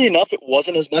 weirdly enough, it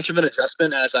wasn't as much of an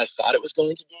adjustment as I thought it was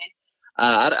going to be.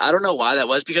 I don't know why that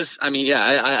was, because I mean,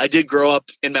 yeah, I did grow up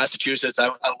in Massachusetts. I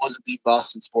was a big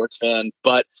Boston sports fan,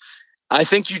 but I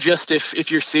think you just, if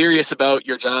you're serious about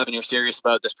your job and you're serious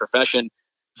about this profession,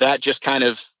 that just kind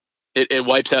of it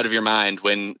wipes out of your mind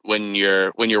when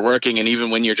you're working, and even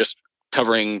when you're just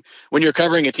covering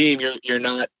a team, you're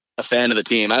not a fan of the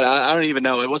team. I don't even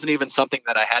know. It wasn't even something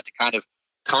that I had to kind of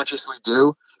consciously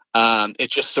do.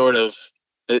 It just sort of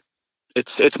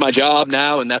it's my job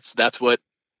now, and that's what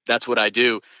I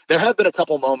do. There have been a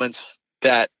couple moments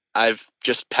that I've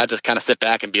just had to kind of sit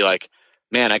back and be like,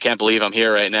 man, I can't believe I'm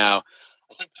here right now.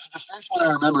 I think the first one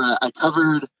I remember, I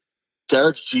covered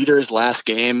Derek Jeter's last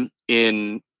game,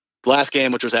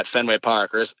 which was at Fenway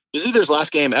Park, or is either his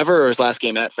last game ever or his last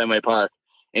game at Fenway Park.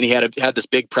 And he had this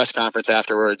big press conference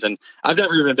afterwards. And I've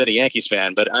never even been a Yankees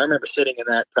fan, but I remember sitting in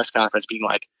that press conference being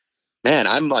like, man,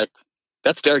 I'm like,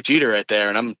 that's Derek Jeter right there.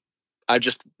 And I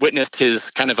just witnessed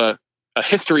his kind of a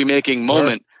history making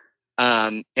moment.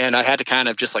 And I had to kind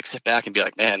of just like sit back and be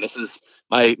like, man, this is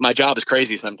my job is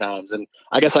crazy sometimes. And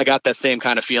I guess I got that same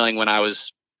kind of feeling when I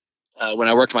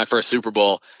worked my first Super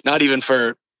Bowl, not even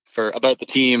for about the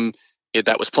team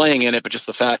that was playing in it, but just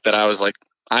the fact that I was like,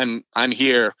 I'm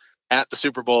here at the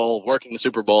Super Bowl, working the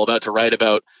Super Bowl, about to write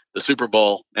about the Super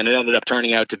Bowl. And it ended up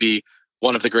turning out to be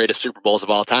one of the greatest Super Bowls of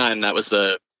all time. That was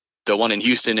the one in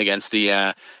Houston against the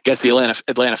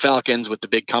Atlanta Falcons, with the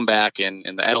big comeback and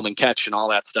the Edelman catch and all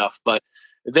that stuff. But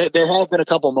there have been a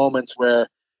couple moments where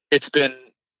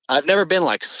I've never been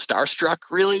like starstruck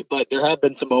really, but there have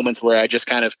been some moments where I just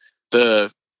kind of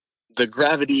the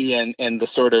gravity and the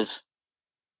sort of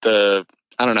I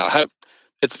don't know how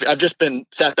I've just been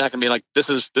sat back and be like, this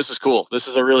is cool. This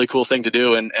is a really cool thing to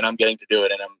do. And I'm getting to do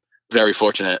it. And I'm very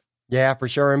fortunate. Yeah, for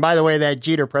sure. And by the way, that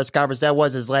Jeter press conference, that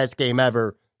was his last game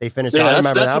ever. They finished off. I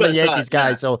remember that. I'm a Yankees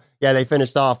guy. So yeah, he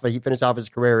finished off his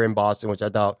career in Boston, which I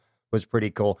thought was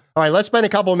pretty cool. All right, let's spend a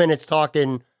couple minutes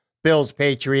talking Bills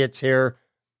Patriots here.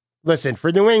 Listen,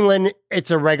 for New England, it's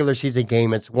a regular season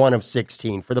game. It's 1 of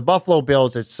 16. For the Buffalo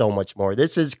Bills, it's so much more.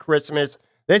 This is Christmas.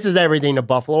 This is everything to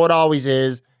Buffalo. It always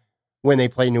is when they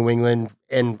play New England.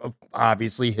 And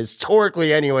obviously,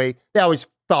 historically anyway, they always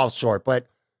fall short. But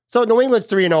so New England's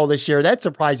 3-0 this year. That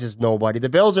surprises nobody. The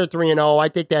Bills are 3-0. I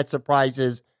think that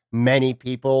surprises many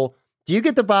people. Do you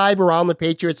get the vibe around the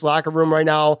Patriots locker room right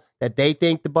now that they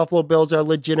think the Buffalo Bills are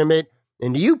legitimate?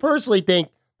 And do you personally think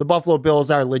the Buffalo Bills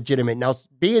are legitimate? Now,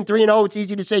 being 3-0, it's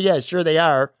easy to say, yeah, sure they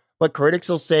are. But critics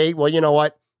will say, well, you know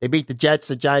what? They beat the Jets,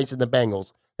 the Giants, and the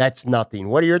Bengals. That's nothing.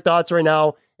 What are your thoughts right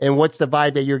now? And what's the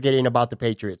vibe that you're getting about the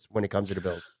Patriots when it comes to the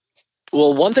Bills?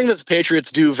 Well, one thing that the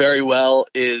Patriots do very well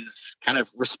is kind of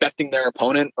respecting their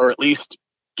opponent, or at least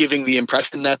giving the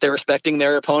impression that they're respecting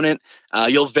their opponent.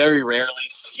 You'll very rarely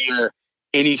hear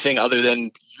anything other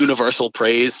than universal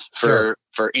praise for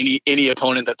any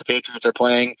opponent that the Patriots are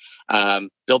playing.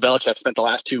 Bill Belichick spent the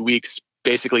last 2 weeks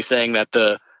basically saying that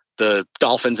the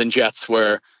Dolphins and Jets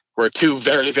were two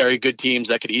very, very good teams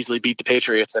that could easily beat the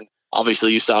Patriots. And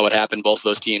obviously you saw what happened. Both of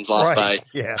those teams lost by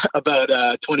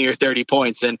about 20 or 30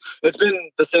 points. And it's been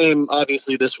the same,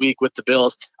 obviously, this week with the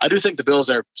Bills. I do think the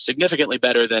Bills are significantly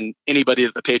better than anybody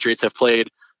that the Patriots have played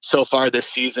so far this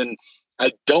season.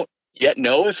 I don't yet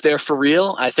know if they're for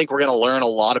real. I think we're going to learn a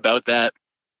lot about that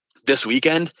this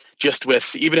weekend, just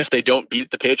with, even if they don't beat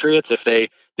the Patriots, if they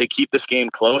keep this game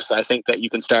close, I think that you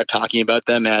can start talking about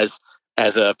them as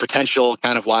a potential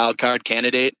kind of wild card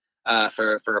candidate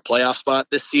for a playoff spot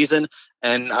this season.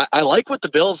 And I like what the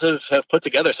Bills have put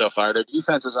together so far. Their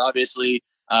defense is obviously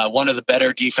one of the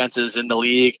better defenses in the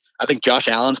league. I think Josh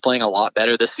Allen's playing a lot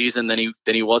better this season than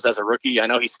he was as a rookie. I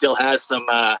know he still has some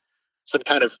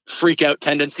kind of freak out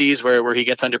tendencies where he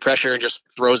gets under pressure and just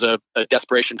throws a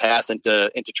desperation pass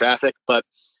into traffic. But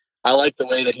I like the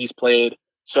way that he's played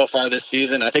so far this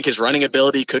season. I think his running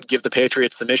ability could give the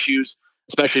Patriots some issues,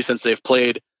 especially since they've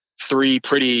played three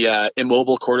pretty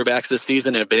immobile quarterbacks this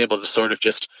season and have been able to sort of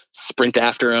just sprint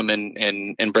after him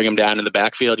and bring him down in the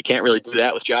backfield. You can't really do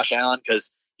that with Josh Allen because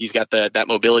he's got that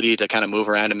mobility to kind of move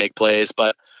around and make plays.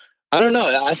 But I don't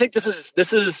know. I think this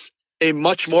is a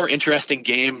much more interesting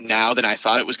game now than I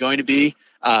thought it was going to be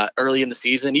early in the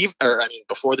season,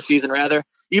 before the season rather.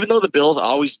 Even though the Bills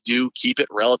always do keep it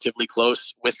relatively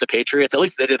close with the Patriots, at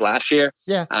least they did last year.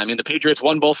 Yeah. I mean, the Patriots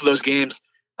won both of those games.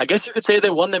 I guess you could say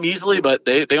they won them easily, but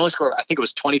they only scored, I think it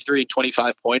was 23 and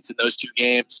 25 points in those two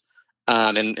games.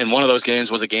 And one of those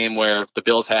games was a game where the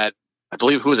Bills had, I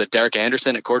believe, who was it, Derek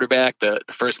Anderson at quarterback, the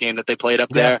first game that they played up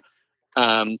there.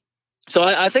 So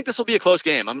I think this will be a close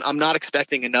game. I'm not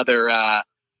expecting another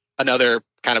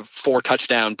kind of 4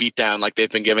 touchdown beatdown like they've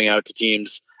been giving out to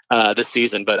teams this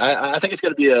season. But I think it's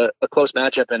going to be a close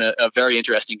matchup and a very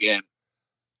interesting game.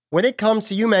 When it comes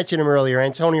to, you mentioned him earlier,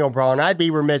 Antonio Brown, I'd be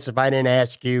remiss if I didn't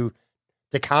ask you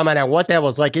to comment on what that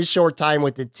was like, his short time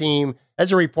with the team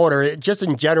as a reporter, just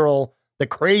in general, the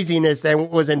craziness that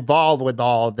was involved with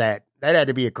all of that. That had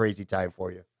to be a crazy time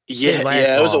for you. Yeah, it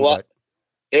was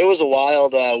It was a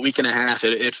wild week and a half.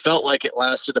 It felt like it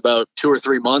lasted about 2 or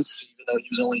 3 months, even though he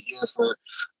was only here for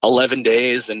 11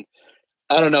 days. And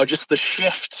I don't know, just the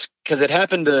shift, because it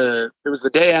happened it was the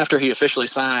day after he officially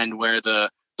signed where the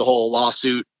whole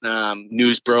lawsuit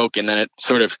news broke, and then it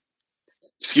sort of,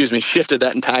 shifted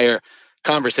that entire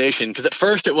conversation. Because at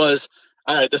first it was,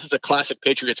 all right, this is a classic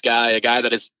Patriots guy, a guy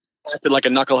that has acted like a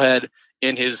knucklehead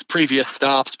in his previous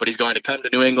stops, but he's going to come to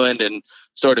New England and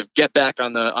sort of get back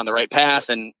on the right path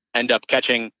and end up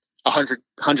catching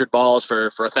 100 balls for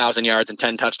 1,000 yards and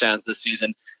 10 touchdowns this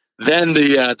season. Then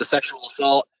the sexual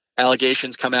assault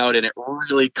allegations come out, and it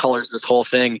really colors this whole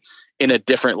thing in a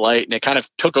different light. And it kind of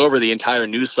took over the entire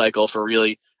news cycle for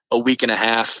really a week and a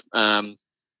half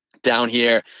down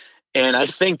here. And I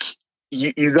think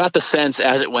you got the sense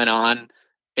as it went on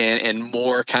and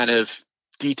more kind of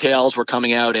details were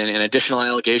coming out and additional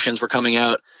allegations were coming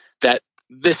out that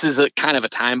this is a kind of a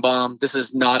time bomb. This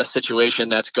is not a situation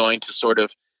that's going to sort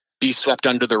of be swept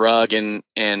under the rug and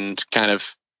kind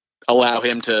of allow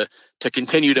him to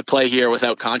continue to play here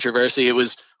without controversy. It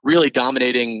was really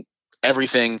dominating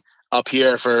everything up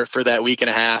here for that week and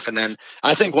a half. And then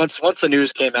I think once the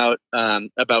news came out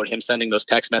about him sending those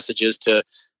text messages to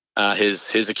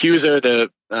his accuser,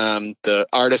 the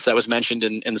artist that was mentioned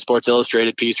in the Sports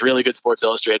Illustrated piece, really good Sports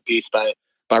Illustrated piece by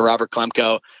Robert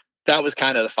Klemko, that was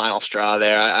kind of the final straw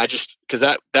there. I just, because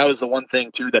that was the one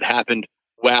thing too that happened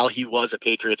while he was a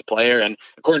Patriots player, and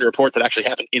according to reports, it actually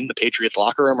happened in the Patriots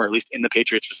locker room, or at least in the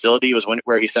Patriots facility, was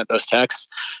where he sent those texts.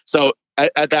 So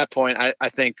at that point, I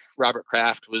think Robert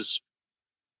Kraft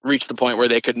reached the point where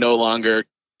they could no longer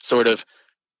sort of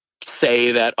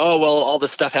say that, oh, well, all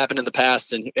this stuff happened in the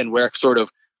past and we're sort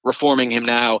of reforming him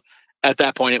now. At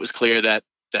that point, it was clear that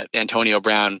Antonio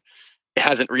Brown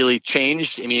hasn't really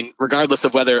changed. I mean, regardless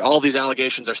of whether all these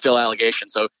allegations are still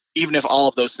allegations. So even if all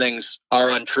of those things are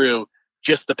untrue,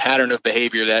 just the pattern of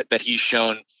behavior that he's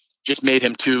shown just made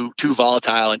him too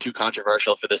volatile and too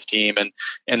controversial for this team. And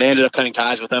they ended up cutting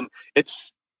ties with him.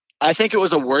 I think it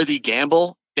was a worthy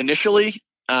gamble initially,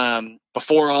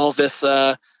 before all of this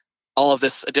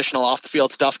additional off the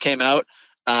field stuff came out.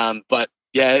 But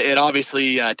yeah, it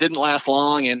obviously didn't last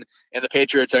long, and the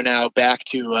Patriots are now back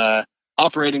to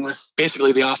operating with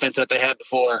basically the offense that they had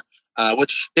before,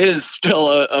 which is still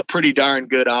a pretty darn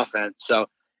good offense. So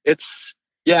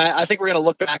I think we're going to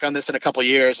look back on this in a couple of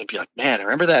years and be like, man,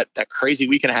 remember that crazy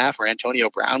week and a half where Antonio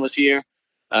Brown was here?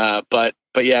 But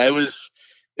yeah, it was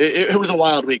a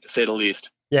wild week to say the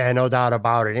least. Yeah, no doubt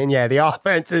about it. And yeah, the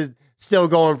offense is still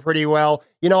going pretty well.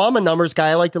 You know, I'm a numbers guy.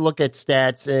 I like to look at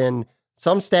stats, and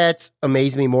some stats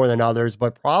amaze me more than others,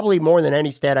 but probably more than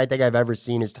any stat I think I've ever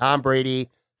seen is Tom Brady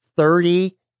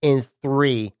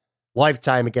 30-3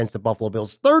 lifetime against the Buffalo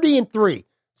Bills. 30-3,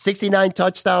 69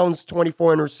 touchdowns,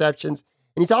 24 interceptions.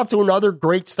 And he's off to another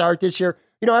great start this year.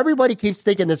 You know, everybody keeps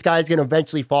thinking this guy's going to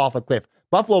eventually fall off a cliff.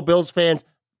 Buffalo Bills fans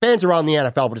around the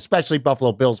NFL, but especially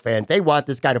Buffalo Bills fans, they want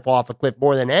this guy to fall off a cliff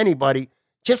more than anybody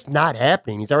just not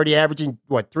happening. He's already averaging,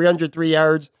 303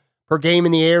 yards per game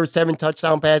in the air, 7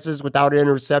 touchdown passes without an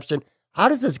interception. How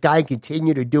does this guy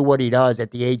continue to do what he does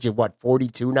at the age of,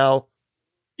 42 now?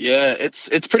 Yeah,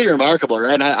 it's pretty remarkable,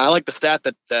 right? And I like the stat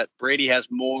that Brady has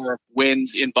more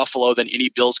wins in Buffalo than any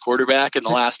Bills quarterback in the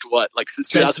last, since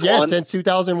 2001? Yeah, since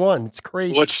 2001. It's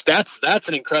crazy. Which that's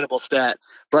an incredible stat.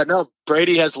 But no,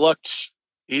 Brady he's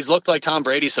looked like Tom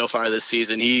Brady so far this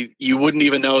season. You wouldn't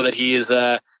even know that he is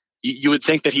you would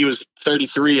think that he was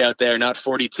 33 out there, not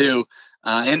 42.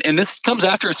 And this comes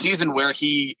after a season where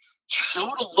he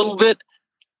showed a little bit.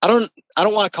 I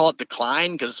don't want to call it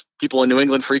decline, because people in New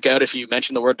England freak out if you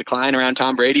mention the word decline around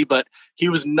Tom Brady, but he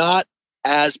was not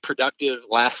as productive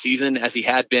last season as he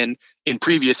had been in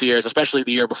previous years, especially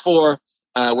the year before,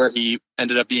 where he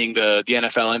ended up being the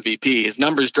NFL MVP. His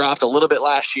numbers dropped a little bit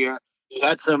last year. He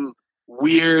had some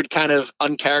weird kind of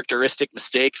uncharacteristic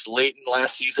mistakes late in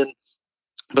last season,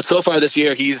 but so far this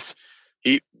year,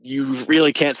 you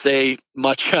really can't say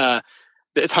much.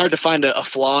 It's hard to find a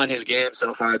flaw in his game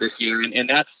so far this year, and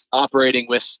that's operating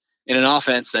in an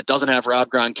offense that doesn't have Rob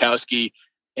Gronkowski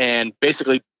and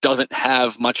basically doesn't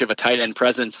have much of a tight end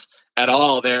presence at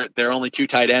all. Their only 2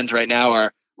 tight ends right now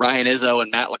are Ryan Izzo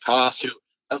and Matt LaCosse, who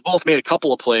have both made a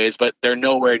couple of plays, but they're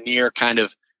nowhere near kind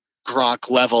of Gronk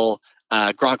level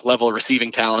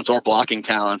receiving talents or blocking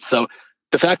talents. So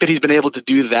the fact that he's been able to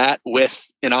do that with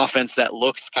an offense that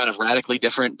looks kind of radically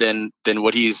different than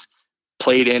what he's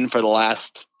played in for the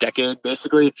last decade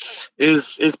basically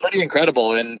is pretty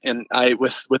incredible. And I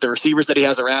with the receivers that he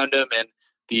has around him, and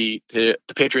the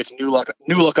Patriots new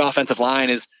look offensive line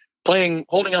is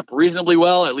holding up reasonably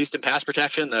well, at least in pass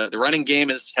protection. The running game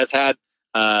has had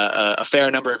a fair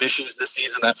number of issues this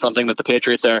season. That's something that the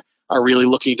Patriots are really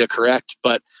looking to correct.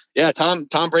 But yeah, Tom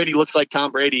Brady looks like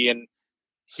Tom Brady, and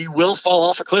he will fall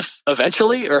off a cliff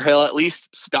eventually, or he'll at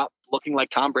least stop looking like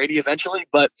Tom Brady eventually,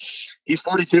 but he's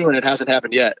 42 and it hasn't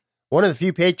happened yet. One of the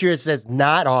few Patriots that's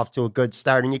not off to a good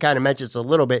start, and you kind of mentioned this a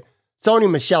little bit, Sony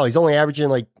Michel. He's only averaging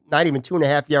not even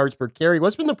 2.5 yards per carry.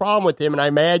 What's been the problem with him? And I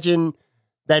imagine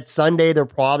that Sunday they're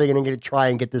probably going to try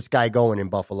and get this guy going in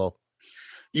Buffalo.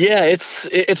 Yeah,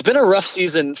 it's been a rough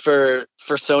season for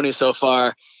Sony so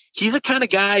far. He's a kind of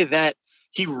guy that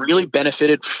he really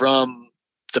benefited from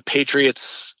the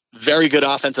Patriots' very good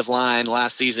offensive line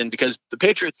last season, because the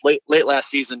Patriots late last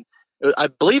season, I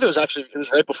believe it was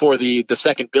right before the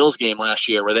second Bills game last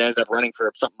year, where they ended up running for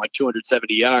something like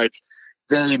 270 yards.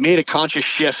 They made a conscious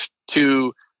shift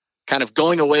to kind of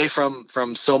going away from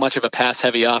so much of a pass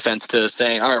heavy offense to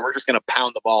saying, all right, we're just going to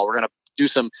pound the ball. We're going to do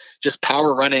some just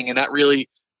power running. And that really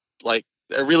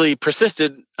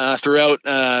persisted throughout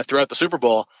the Super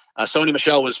Bowl. Sony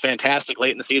Michel was fantastic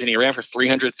late in the season. He ran for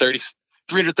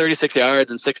 336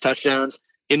 yards and 6 touchdowns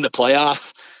in the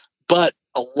playoffs. But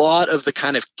a lot of the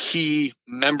kind of key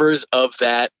members of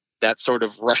that sort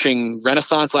of rushing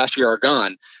renaissance last year are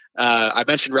gone. I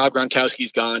mentioned Rob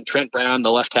Gronkowski's gone. Trent Brown,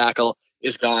 the left tackle,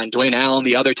 is gone. Dwayne Allen,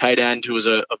 the other tight end, who was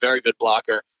a very good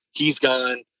blocker, he's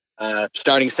gone.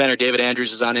 Starting center David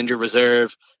Andrews is on injured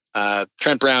reserve.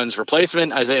 Trent Brown's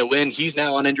replacement, Isaiah Wynn, he's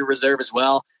now on injured reserve as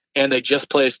well. And they just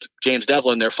placed James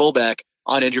Devlin, their fullback,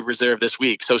 on injured reserve this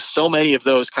week. So many of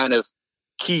those kind of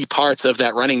key parts of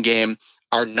that running game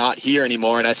are not here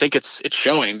anymore. And I think it's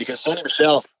showing, because Sony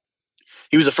Michel,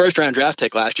 he was a first-round draft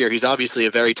pick last year. He's obviously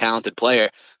a very talented player,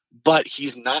 but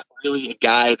he's not really a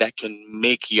guy that can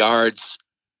make yards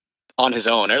on his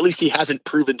own, or at least he hasn't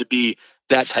proven to be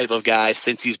that type of guy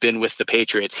since he's been with the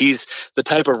Patriots. He's the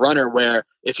type of runner where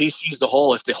if he sees the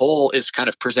hole, if the hole is kind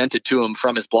of presented to him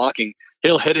from his blocking,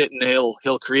 he'll hit it and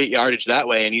he'll create yardage that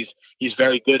way. And he's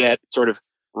very good at sort of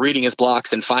reading his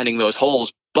blocks and finding those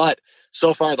holes. But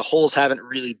so far the holes haven't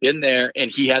really been there, and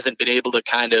he hasn't been able to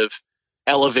kind of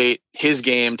elevate his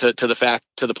game to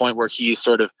the point where he's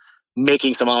sort of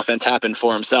making some offense happen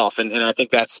for himself. And I think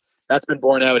that's been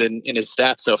borne out in his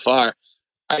stats so far.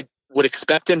 I would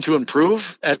expect him to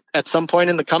improve at some point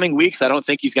in the coming weeks. I don't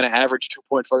think he's going to average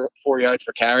 2.4 yards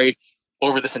per carry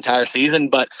over this entire season,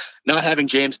 but not having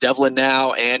James Devlin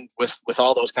now, and with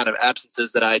all those kind of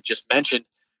absences that I just mentioned,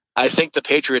 I think the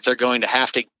Patriots are going to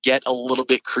have to get a little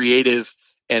bit creative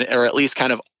or at least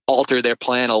kind of alter their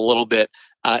plan a little bit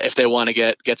if they want to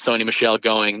get Sony Michel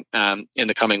going in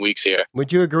the coming weeks here.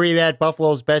 Would you agree that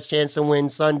Buffalo's best chance to win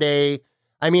Sunday?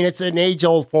 I mean, it's an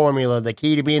age-old formula. The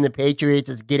key to being the Patriots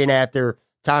is getting after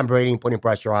Tom Brady and putting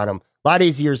pressure on him. A lot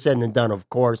easier said than done, of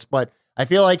course, but I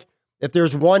feel like if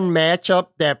there's one matchup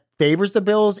that favors the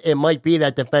Bills, it might be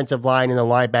that defensive line and the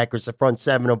linebackers, the front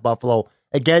seven of Buffalo,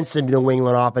 against the New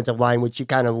England offensive line, which you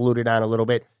kind of alluded on a little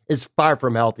bit, is far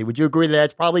from healthy. Would you agree that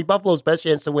that's probably Buffalo's best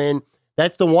chance to win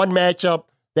that's the one matchup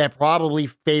that probably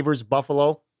favors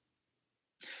Buffalo.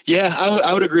 Yeah,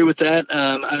 I would agree with that.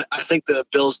 I think the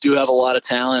Bills do have a lot of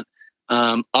talent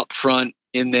up front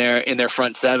in their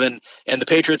front seven, and the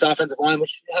Patriots offensive line,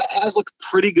 which has looked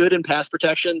pretty good in pass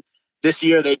protection this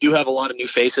year. They do have a lot of new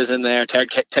faces in there. Ted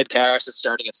Karras is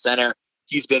starting at center.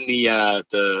 He's been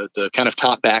the kind of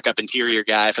top backup interior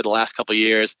guy for the last couple of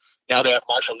years. Now they have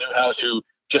Marshall Newhouse, who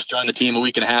just joined the team a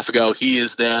week and a half ago. He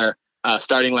is their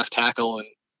starting left tackle, and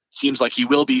seems like he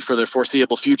will be for the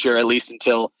foreseeable future, at least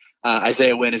until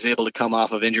Isaiah Wynn is able to come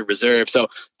off of injured reserve. So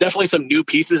definitely some new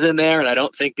pieces in there, and I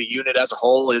don't think the unit as a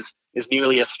whole is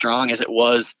nearly as strong as it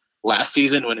was last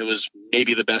season when it was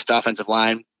maybe the best offensive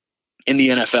line in the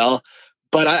NFL.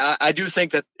 But I do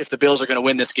think that if the Bills are going to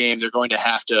win this game, they're going to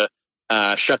have to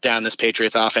shut down this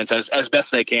Patriots offense as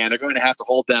best they can. They're going to have to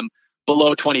hold them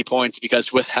below 20 points,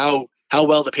 because with how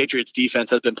well the Patriots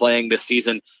defense has been playing this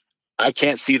season, I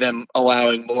can't see them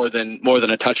allowing more than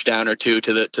a touchdown or two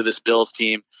to this Bills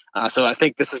team. So I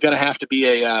think this is going to have to be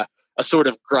a sort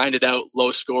of grinded out,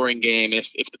 low scoring game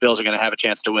if the Bills are going to have a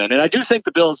chance to win. And I do think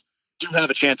the Bills do have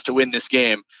a chance to win this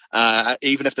game.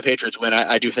 Even if the Patriots win,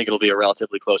 I do think it'll be a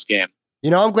relatively close game.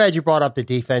 I'm glad you brought up the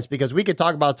defense, because we could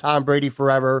talk about Tom Brady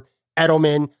forever,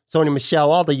 Edelman, Sony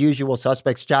Michel, all the usual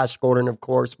suspects, Josh Gordon, of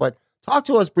course. But talk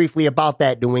to us briefly about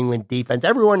that New England defense.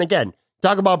 Everyone, again,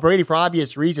 talk about Brady for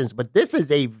obvious reasons, but this is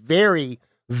a very,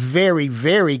 very,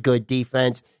 very good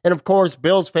defense. And of course,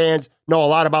 Bills fans know a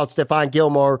lot about Stephon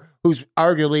Gilmore, who's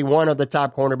arguably one of the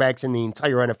top cornerbacks in the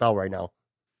entire NFL right now.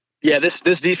 Yeah, this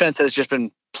defense has just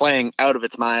been playing out of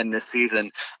its mind this season.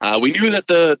 We knew that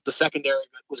the secondary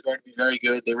was going to be very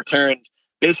good. They returned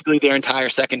basically their entire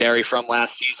secondary from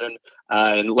last season,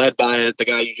 and led by the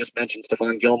guy you just mentioned,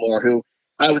 Stephon Gilmore, who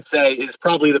I would say is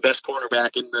probably the best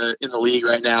cornerback in the league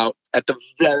right now. At the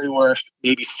very worst,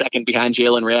 maybe second behind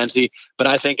Jalen Ramsey, but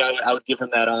I think I would give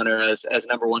him that honor as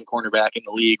number one cornerback in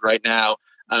the league right now.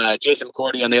 Jason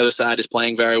McCourty on the other side is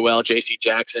playing very well. J.C.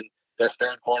 Jackson, their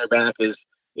third cornerback,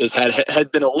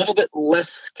 had been a little bit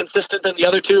less consistent than the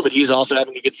other two, but he's also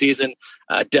having a good season.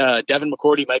 Devin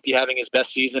McCourty might be having his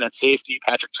best season at safety.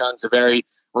 Patrick Chung's a very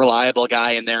reliable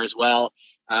guy in there as well.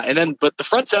 But the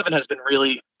front seven has been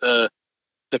really the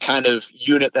kind of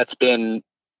unit that's been,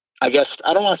 I guess,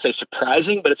 I don't want to say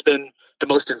surprising, but it's been the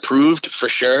most improved for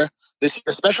sure. This,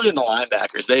 especially in the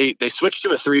linebackers, they switched to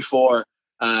a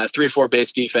 3-4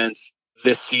 base defense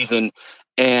this season,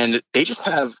 and they just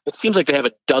have, it seems like they have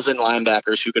a dozen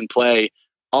linebackers who can play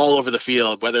all over the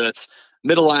field, whether that's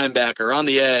middle linebacker, on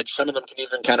the edge. Some of them can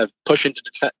even kind of push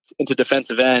into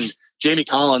defensive end. Jamie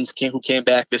Collins, who came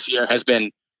back this year, has been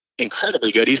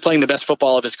incredibly good. He's playing the best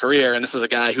football of his career, and this is a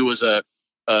guy who was a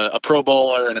Pro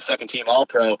Bowler and a second-team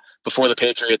All-Pro before the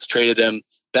Patriots traded him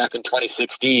back in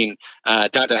 2016.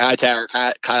 Dante Hightower,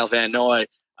 Kyle Van Noy.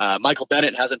 Michael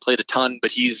Bennett hasn't played a ton,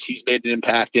 but he's made an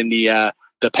impact in the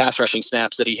pass rushing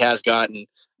snaps that he has gotten.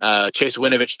 Chase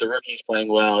Winovich, the rookie's playing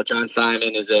well. John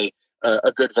Simon is a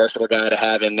good versatile guy to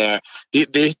have in there.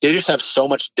 They just have so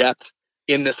much depth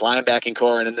in this linebacking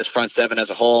core and in this front seven as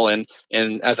a whole. And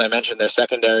as I mentioned, their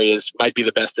secondary might be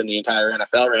the best in the entire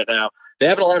NFL right now. They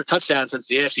haven't allowed a touchdown since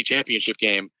the AFC Championship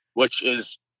game, which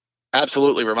is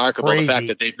absolutely remarkable. Crazy. The fact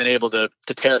that they've been able to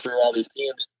tear through all these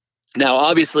teams. Now,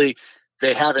 obviously,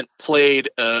 they haven't played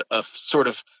a sort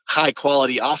of high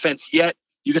quality offense yet.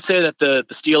 You could say that the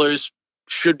Steelers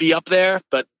should be up there,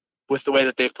 but with the way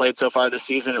that they've played so far this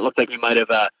season, it looked like we might have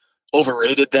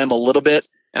overrated them a little bit.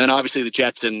 And then obviously the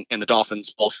Jets and the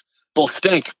Dolphins both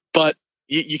stink, but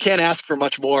you can't ask for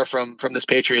much more from this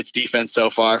Patriots defense so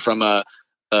far, from a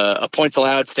points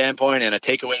allowed standpoint and a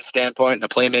takeaway standpoint and a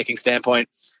playmaking standpoint.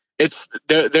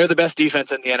 They're the best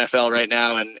defense in the NFL right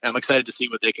now, and I'm excited to see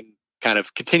what they can kind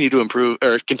of continue to improve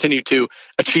or continue to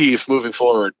achieve moving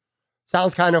forward.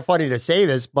 Sounds kind of funny to say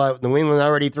this, but New England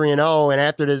already 3-0, and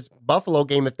after this Buffalo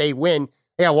game, if they win,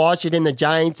 they got Washington, the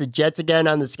Giants, the Jets again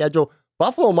on the schedule.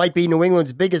 Buffalo might be New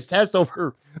England's biggest test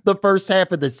over the first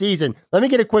half of the season. Let me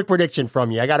get a quick prediction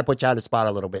from you. I got to put you on the spot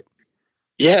a little bit.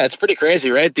 Yeah, it's pretty crazy,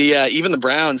 right? Even the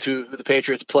Browns, who the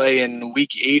Patriots play in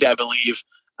Week 8, I believe,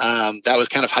 that was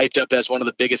kind of hyped up as one of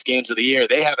the biggest games of the year.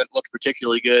 They haven't looked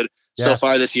particularly good so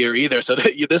far this year either. So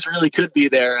this really could be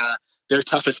their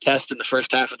toughest test in the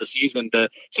first half of the season. The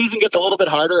season gets a little bit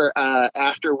harder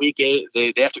after Week 8.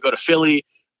 They have to go to Philly.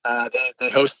 They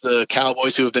host the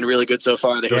Cowboys, who have been really good so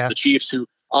far. They host the Chiefs, who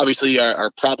obviously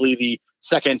are probably the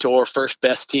second or first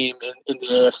best team in the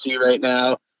AFC right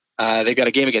now. They've got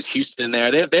a game against Houston in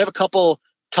there. They have a couple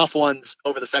tough ones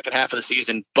over the second half of the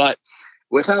season, but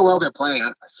with how well they're playing,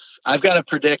 I've got to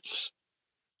predict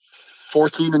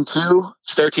 14-2,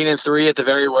 13-3 at the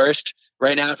very worst.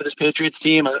 right now for this Patriots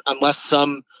team, unless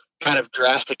some kind of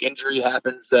drastic injury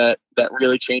happens that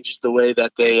really changes the way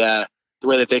that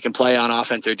they can play on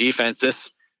offense or defense.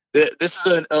 This is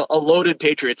a loaded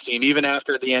Patriots team, even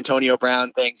after the Antonio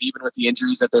Brown things, even with the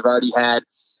injuries that they've already had.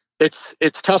 It's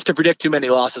tough to predict too many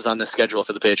losses on this schedule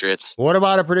for the Patriots. What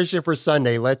about a prediction for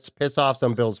Sunday? Let's piss off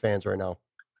some Bills fans right now.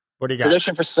 What do you got?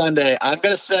 Prediction for Sunday. I'm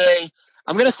gonna say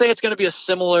it's gonna be a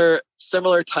similar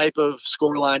type of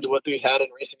scoreline to what we've had in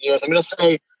recent years. I'm gonna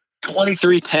say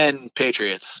 23-10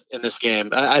 Patriots in this game.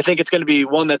 I think it's gonna be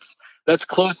one that's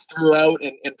close throughout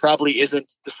and probably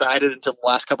isn't decided until the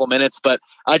last couple minutes. But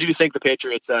I do think the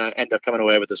Patriots end up coming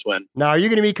away with this win. Now, are you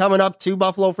gonna be coming up to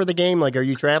Buffalo for the game? Like, are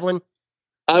you traveling?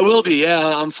 I will be. Yeah,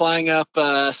 I'm flying up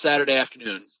Saturday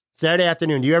afternoon. Saturday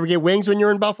afternoon. Do you ever get wings when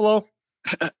you're in Buffalo?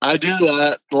 I do.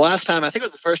 The last time, I think it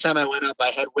was the first time I went up, I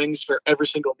had wings for every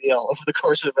single meal over the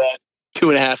course of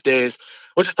 2.5 days,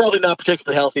 which is probably not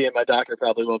particularly healthy, and my doctor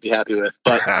probably won't be happy with.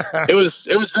 But it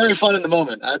was very fun in the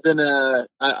moment. I've been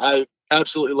I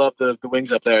absolutely love the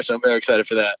wings up there, so I'm very excited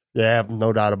for that. Yeah,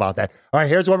 no doubt about that. All right,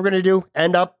 here's what we're gonna do: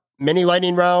 end up mini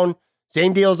lightning round.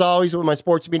 Same deal as always with my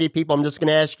sports media people. I'm just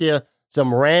gonna ask you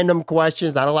some random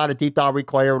questions, not a lot of deep thought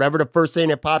required. Whatever the first thing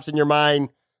that pops in your mind,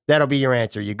 that'll be your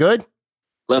answer. You good?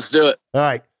 Let's do it. All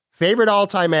right. Favorite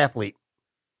all-time athlete?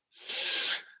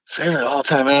 Favorite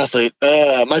all-time athlete?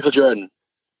 Michael Jordan.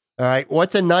 All right.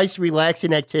 What's a nice,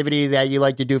 relaxing activity that you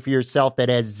like to do for yourself that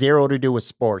has zero to do with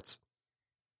sports?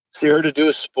 Zero to do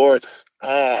with sports?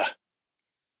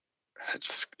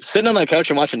 It's sitting on my couch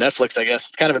and watching Netflix, I guess.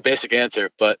 It's kind of a basic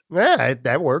answer, but... Yeah,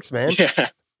 that works, man. Yeah.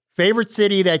 Favorite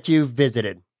city that you've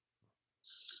visited?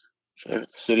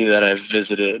 Favorite city that I've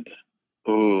visited?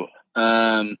 Ooh.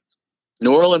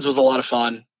 New Orleans was a lot of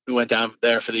fun. We went down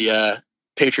there for the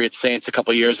Patriots Saints a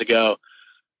couple years ago.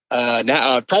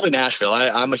 Probably Nashville.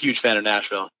 I'm a huge fan of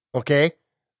Nashville. Okay.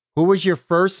 Who was your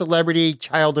first celebrity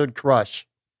childhood crush?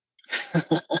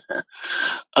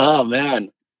 Oh, man.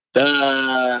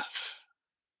 I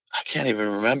can't even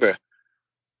remember.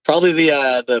 Probably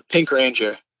the Pink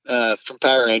Ranger from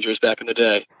Power Rangers back in the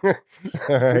day. All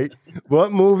right.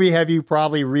 What movie have you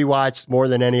probably rewatched more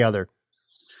than any other?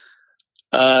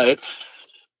 It's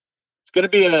going to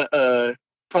be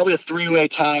probably a two-way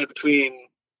tie between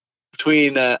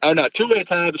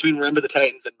Remember the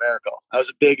Titans and Miracle. I was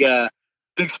a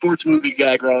big sports movie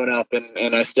guy growing up,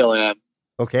 and I still am.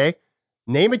 Okay.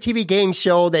 Name a TV game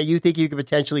show that you think you could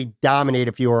potentially dominate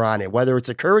if you were on it, whether it's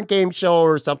a current game show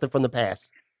or something from the past.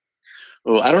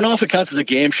 Well, I don't know if it counts as a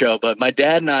game show, but my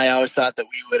dad and I always thought that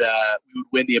we would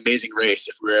win The Amazing Race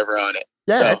if we were ever on it.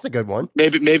 Yeah, so that's a good one.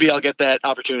 Maybe I'll get that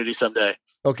opportunity someday.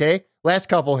 Okay. Last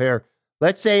couple here.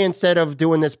 Let's say instead of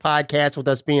doing this podcast with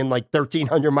us being like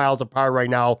 1,300 miles apart right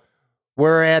now,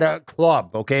 we're at a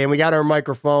club, okay? And we got our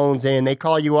microphones and they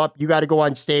call you up. You got to go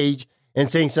on stage and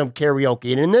sing some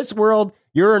karaoke. And in this world,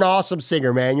 you're an awesome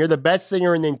singer, man. You're the best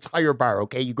singer in the entire bar,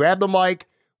 okay? You grab the mic.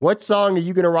 What song are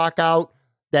you going to rock out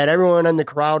that everyone in the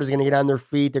crowd is going to get on their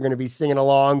feet? They're going to be singing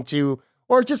along to,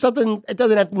 or just something, it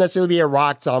doesn't have to necessarily be a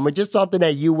rock song, but just something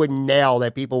that you would nail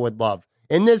that people would love.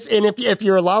 And if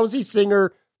you're a lousy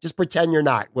singer, just pretend you're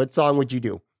not. What song would you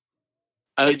do?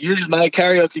 Usually my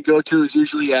karaoke go-to is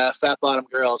usually Fat Bottom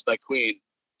Girls by Queen.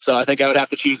 So I think I would have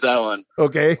to choose that one.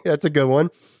 Okay, that's a good one.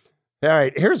 All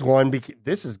right, here's one.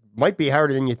 This might be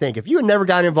harder than you think. If you had never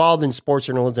gotten involved in sports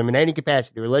journalism in any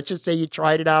capacity, or let's just say you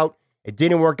tried it out, it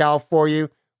didn't work out for you,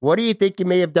 what do you think you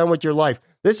may have done with your life?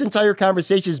 This entire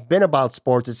conversation has been about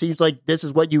sports. It seems like this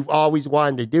is what you've always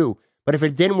wanted to do. But if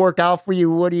it didn't work out for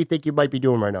you, what do you think you might be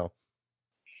doing right now?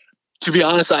 To be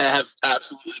honest, I have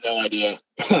absolutely no idea.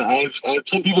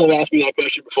 Some people have asked me that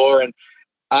question before, and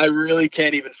I really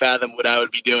can't even fathom what I would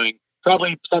be doing.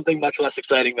 Probably something much less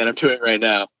exciting than I'm doing right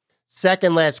now.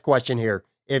 Second last question here.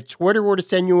 If Twitter were to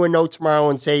send you a note tomorrow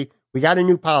and say, we got a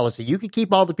new policy, you could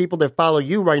keep all the people that follow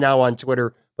you right now on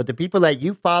Twitter, but the people that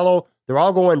you follow, they're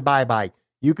all going bye-bye.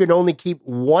 You can only keep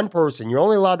one person. You're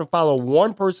only allowed to follow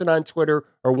one person on Twitter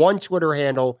or one Twitter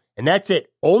handle, and that's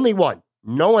it. Only one.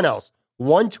 No one else.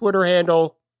 One Twitter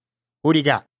handle. Who do you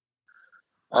got?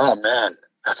 Oh, man.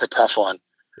 That's a tough one.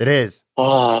 It is.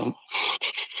 The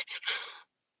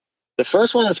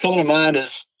first one that's coming to mind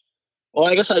is, well,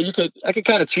 I guess I could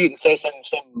kind of cheat and say some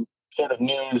sort of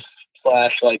news /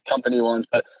 like company ones,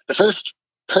 but the first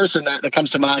person that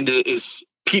comes to mind is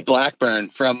Pete Blackburn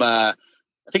from, I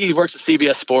think he works at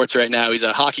CBS Sports right now. He's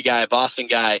a hockey guy, a Boston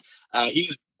guy.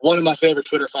 He's one of my favorite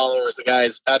Twitter followers. The guy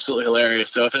is absolutely hilarious.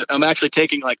 So if I'm actually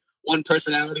taking like one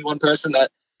personality, one person,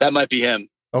 that might be him.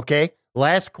 Okay.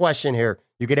 Last question here.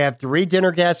 You could have 3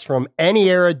 dinner guests from any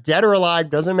era, dead or alive,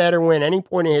 doesn't matter when, any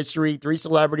point in history, 3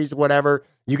 celebrities, whatever.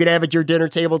 You could have at your dinner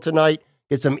table tonight,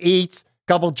 get some eats,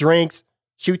 couple drinks,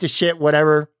 shoot the shit,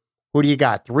 whatever. Who do you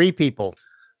got? 3 people.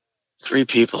 3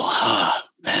 people. Oh,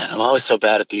 man, I'm always so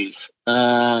bad at these.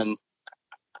 Yeah,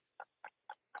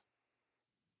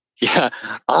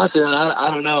 honestly,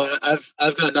 I don't know.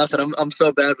 I've got nothing. I'm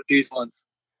so bad with these ones.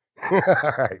 All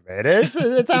right, man. It's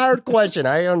a hard question.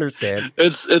 I understand.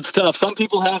 It's tough. Some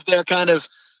people have their kind of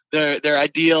their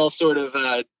ideal sort of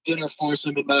dinner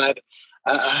foursome in mind.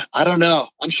 I don't know.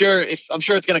 I'm sure it's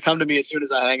going to come to me as soon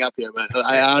as I hang up here, but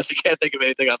I honestly can't think of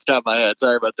anything off the top of my head.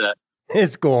 Sorry about that.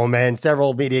 It's cool, man.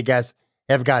 Several media guests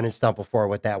have gotten stumped before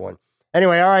with that one.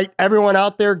 Anyway, all right, everyone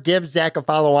out there, give Zach a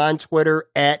follow on Twitter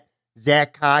at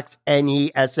Zack Cox,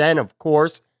 NESN. Of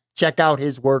course, check out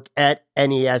his work at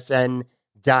NESN.com.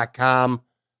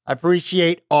 I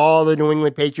appreciate all the New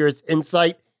England Patriots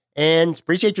insight and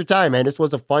appreciate your time, man. This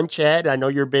was a fun chat. I know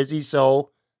you're busy,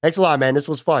 so thanks a lot, man. This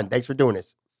was fun. Thanks for doing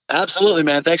this. Absolutely,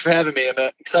 man. Thanks for having me.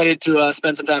 I'm excited to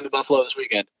spend some time in Buffalo this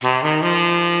weekend.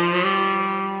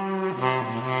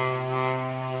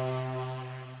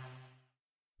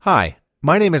 Hi,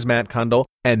 my name is Matt Kundle,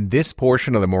 and this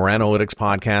portion of the More Analytics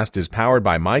podcast is powered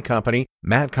by my company,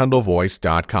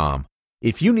 MattKundleVoice.com.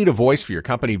 If you need a voice for your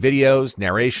company videos,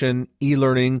 narration,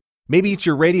 e-learning, maybe it's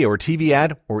your radio or TV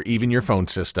ad, or even your phone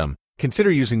system,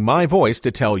 consider using my voice to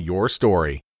tell your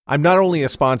story. I'm not only a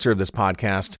sponsor of this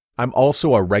podcast, I'm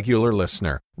also a regular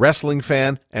listener, wrestling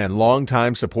fan, and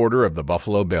longtime supporter of the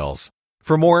Buffalo Bills.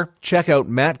 For more, check out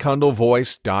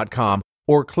MattKundleVoice.com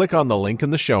or click on the link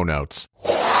in the show notes.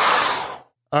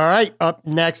 All right, up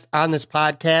next on this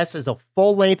podcast is a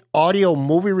full-length audio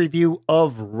movie review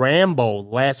of Rambo: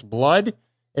 Last Blood.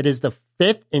 It is the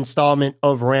 5th installment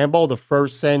of Rambo, the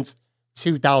first since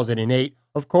 2008.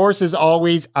 Of course, as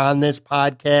always on this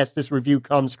podcast, this review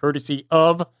comes courtesy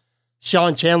of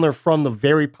Sean Chandler from the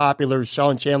very popular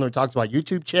Sean Chandler Talks About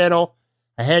YouTube channel.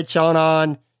 I had Sean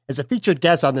on as a featured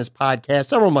guest on this podcast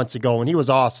several months ago, and he was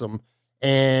awesome.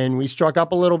 And we struck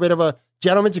up a little bit of a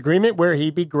gentleman's agreement where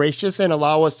he'd be gracious and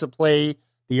allow us to play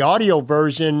the audio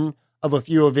version of a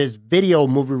few of his video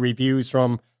movie reviews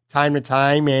from time to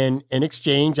time. And in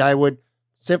exchange, I would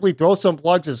simply throw some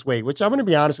plugs this way, which I'm going to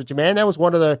be honest with you, man, that was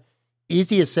one of the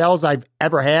easiest sales I've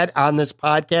ever had on this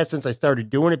podcast since I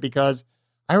started doing it, because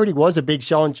I already was a big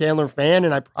Sean Chandler fan,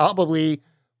 and I probably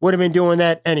would have been doing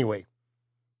that anyway.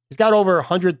 He's got over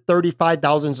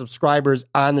 135,000 subscribers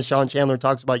on the Sean Chandler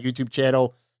Talks About YouTube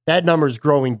channel. That number is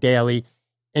growing daily,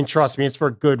 and trust me, it's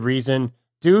for good reason.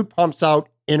 Dude pumps out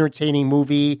entertaining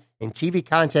movie and TV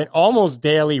content almost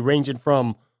daily, ranging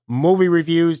from movie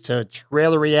reviews to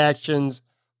trailer reactions,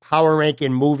 power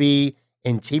ranking movie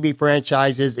and TV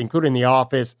franchises, including The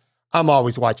Office. I'm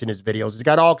always watching his videos. He's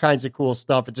got all kinds of cool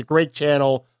stuff. It's a great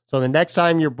channel. So the next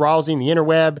time you're browsing the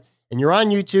interweb and you're on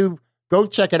YouTube, go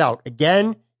check it out.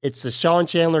 Again, it's the Sean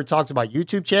Chandler Talks About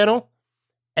YouTube channel.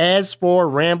 As for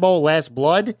Rambo: Last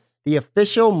Blood, the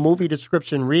official movie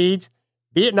description reads,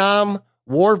 Vietnam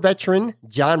War veteran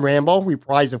John Rambo,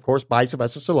 reprised, of course, by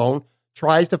Sylvester Stallone,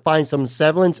 tries to find some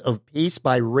semblance of peace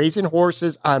by raising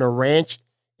horses on a ranch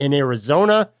in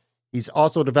Arizona. He's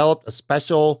also developed a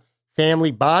special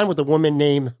family bond with a woman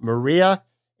named Maria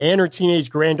and her teenage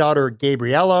granddaughter,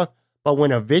 Gabriela. But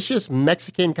when a vicious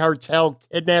Mexican cartel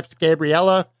kidnaps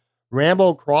Gabriela,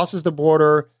 Rambo crosses the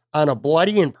border on a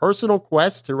bloody and personal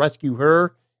quest to rescue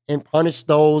her and punish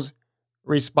those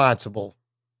responsible.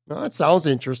 Well, that sounds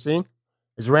interesting.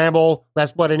 Is Rambo: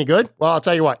 Last Blood any good? Well, I'll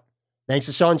tell you what. Thanks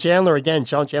to Sean Chandler. Again,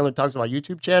 Sean Chandler Talks About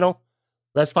YouTube channel.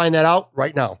 Let's find that out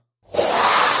right now.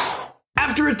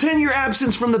 After a 10-year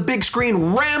absence from the big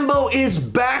screen, Rambo is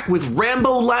back with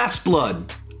Rambo: Last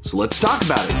Blood. So let's talk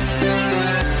about it.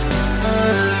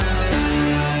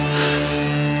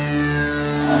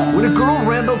 When a girl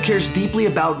Rambo cares deeply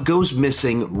about goes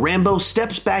missing, Rambo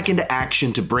steps back into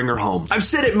action to bring her home. I've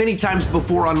said it many times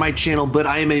before on my channel, but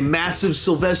I am a massive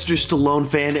Sylvester Stallone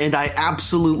fan, and I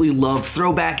absolutely love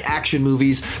throwback action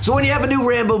movies. So when you have a new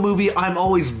Rambo movie, I'm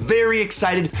always very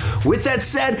excited. With that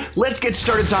said, let's get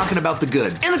started talking about the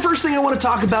good. And the first thing I want to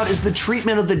talk about is the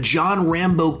treatment of the John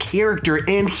Rambo character.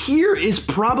 And here is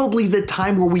probably the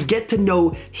time where we get to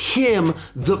know him,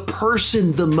 the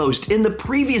person, the most. In the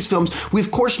previous films, we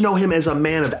of course know him as a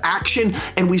man of action,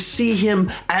 and we see him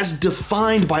as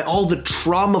defined by all the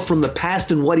trauma from the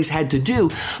past and what he's had to do.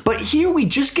 But here we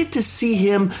just get to see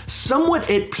him somewhat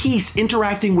at peace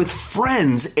interacting with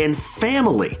friends and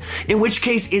family, in which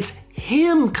case it's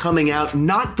him coming out,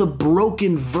 not the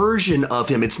broken version of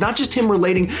him. It's not just him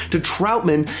relating to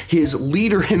Troutman, his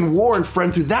leader in war and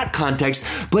friend through that context,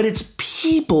 but it's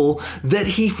people that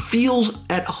he feels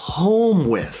at home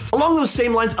with. Along those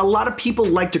same lines, a lot of people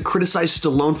like to criticize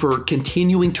Stallone for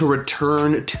continuing to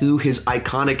return to his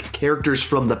iconic characters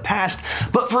from the past,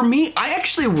 but for me, I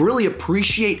actually really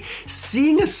appreciate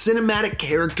seeing a cinematic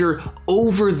character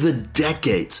over the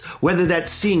decades, whether that's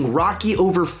seeing Rocky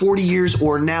over 40 years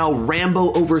or now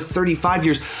Rambo over 35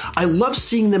 years. I love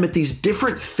seeing them at these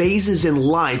different phases in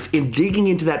life and digging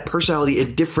into that personality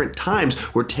at different times,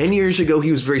 where 10 years ago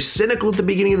he was very cynical at the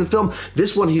beginning of the film.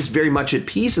 This one, he's very much at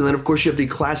peace. And then, of course, you have the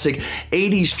classic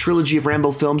 80s trilogy of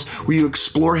Rambo films where you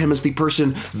explore him as the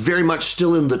person very much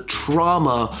still in the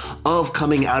trauma of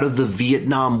coming out of the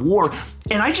Vietnam War.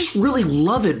 And I just really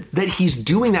love it that he's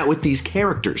doing that with these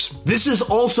characters. This is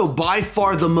also by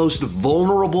far the most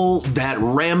vulnerable that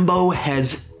Rambo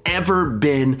has ever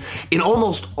been in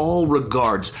almost all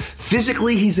regards.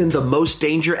 Physically, he's in the most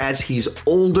danger as he's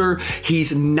older.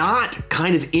 He's not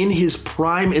kind of in his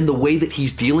prime in the way that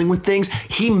he's dealing with things.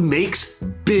 He makes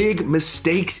big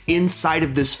mistakes inside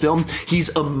of this film.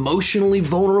 He's emotionally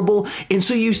vulnerable. And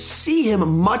so you see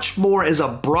him much more as a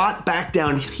brought back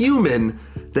down human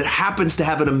that happens to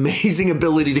have an amazing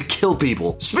ability to kill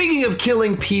people. Speaking of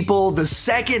killing people, the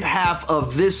second half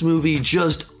of this movie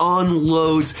just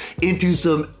unloads into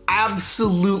some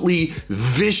absolutely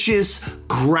vicious,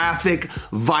 graphic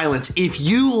violence. If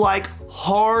you like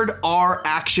hard R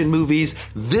action movies,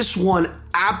 this one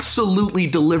absolutely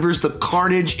delivers the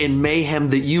carnage and mayhem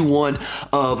that you want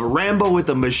of Rambo with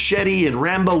a machete and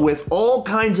Rambo with all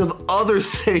kinds of other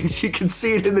things. You can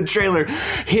see it in the trailer,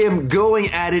 him going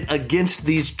at it against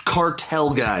these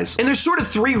cartel guys. And there's sort of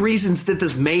three reasons that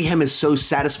this mayhem is so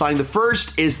satisfying. The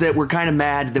first is that we're kind of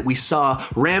mad that we saw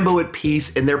Rambo at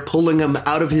peace and they're pulling him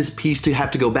out of his peace to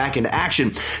have to go back into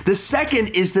action. The second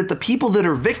is that the people that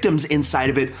are victims inside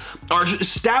of it are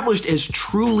established as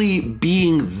truly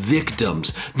being victims.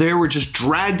 They were just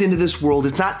dragged into this world.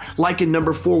 It's not like in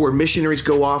number 4 where missionaries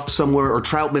go off somewhere or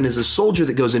Troutman is a soldier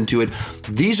that goes into it.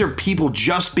 These are people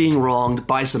just being wronged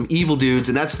by some evil dudes.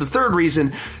 And that's the third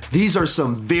reason. These are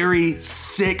some very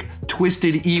sick,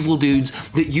 twisted, evil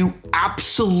dudes that you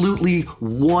absolutely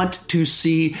want to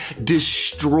see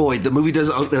destroyed. The movie does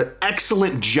an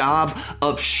excellent job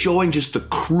of showing just the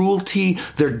cruelty,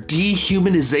 their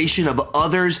dehumanization of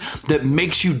others that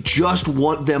makes you just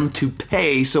want them to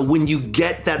pay. So when you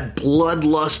get that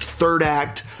bloodlust third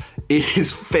act, it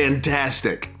is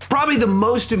fantastic. Probably the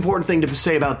most important thing to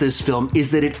say about this film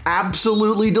is that it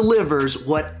absolutely delivers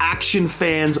what action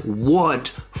fans want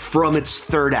from its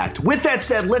third act. With that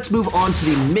said, let's move on to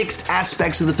the mixed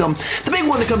aspects of the film. The big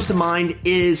one that comes to mind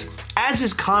is, as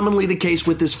is commonly the case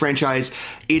with this franchise,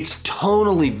 it's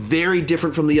tonally very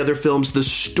different from the other films. The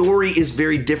story is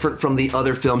very different from the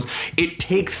other films. It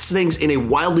takes things in a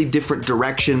wildly different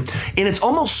direction, and it's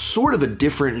almost sort of a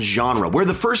different genre. Where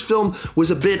the first film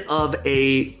was a bit of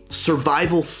a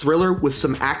survival thriller with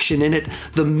some action in it,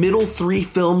 the middle 3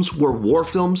 films were war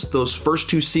films, those first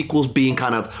 2 sequels being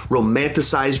kind of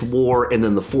romanticized war, and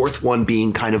then the 4th one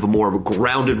being kind of a more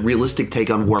grounded, realistic take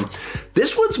on war.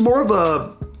 This one's more of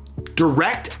a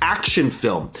direct action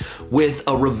film with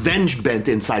a revenge bent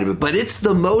inside of it, but it's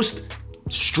the most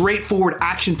straightforward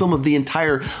action film of the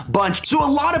entire bunch. So a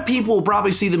lot of people will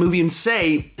probably see the movie and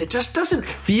say, it just doesn't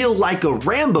feel like a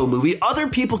Rambo movie. Other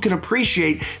people can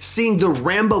appreciate seeing the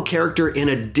Rambo character in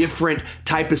a different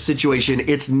type of situation.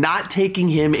 It's not taking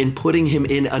him and putting him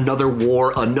in another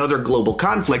war, another global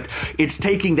conflict. It's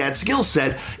taking that skill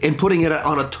set and putting it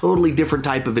on a totally different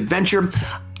type of adventure.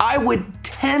 I would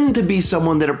tend to be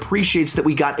someone that appreciates that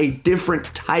we got a different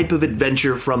type of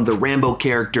adventure from the Rambo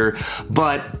character,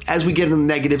 but as we get into the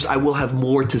negatives, I will have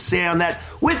more to say on that.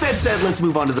 With that said, let's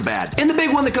move on to the bad. And the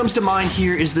big one that comes to mind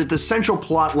here is that the central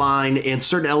plot line and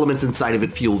certain elements inside of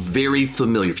it feel very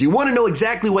familiar. If you want to know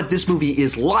exactly what this movie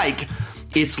is like,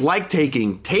 it's like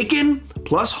taking Taken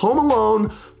plus Home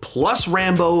Alone plus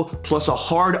Rambo plus a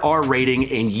hard R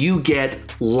rating, and you get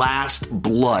Last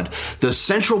Blood. The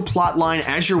central plot line,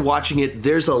 as you're watching it,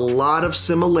 there's a lot of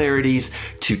similarities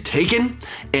to Taken,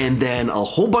 and then a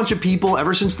whole bunch of people,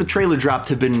 ever since the trailer dropped,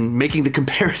 have been making the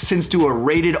comparisons to a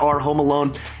rated R Home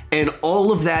Alone, and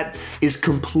all of that is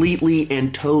completely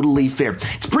and totally fair.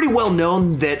 It's pretty well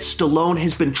known that Stallone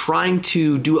has been trying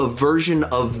to do a version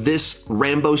of this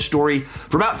Rambo story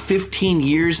for about 15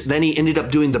 years. Then he ended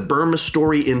up doing the Burma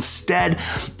story instead,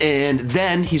 and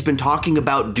then he's been talking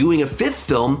about doing a 5th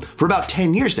film for about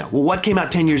 10 years now. Well, what came out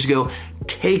 10 years ago?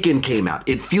 Taken came out.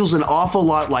 It feels an awful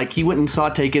lot like he went and saw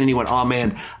Taken and he went, oh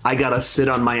man, I gotta sit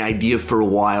on my idea for a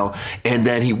while. And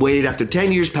then he waited after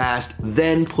 10 years passed,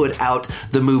 then put out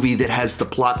the movie that has the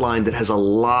plot line that has a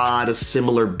lot of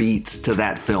similar beats to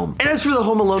that film. And as for the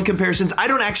Home Alone comparisons, I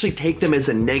don't actually take them as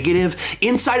a negative.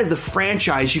 Inside of the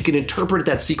franchise, you can interpret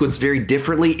that sequence very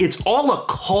differently. It's all a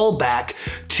callback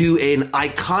to an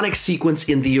iconic sequence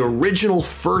in the original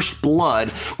First Blood,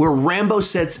 where Rambo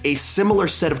sets a similar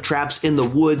set of traps in the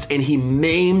woods and he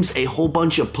maims a whole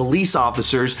bunch of police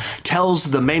officers,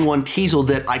 tells the main one, Teasel,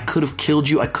 that I could have killed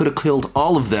you, I could have killed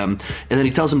all of them, and then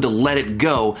he tells him to let it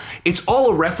go. It's all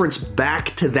a reference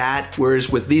back to that, whereas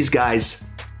with these guys,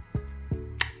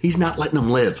 he's not letting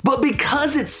them live. But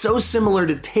because it's so similar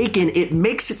to Taken, it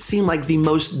makes it seem like the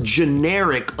most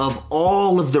generic of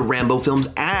all of the Rambo films,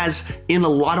 as in a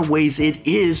lot of ways it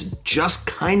is just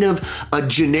kind of a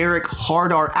generic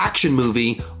hard R action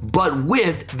movie, but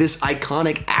with this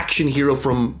iconic action hero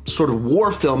from sort of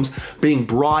war films being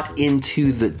brought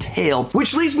into the tale.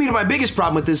 Which leads me to my biggest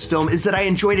problem with this film, is that I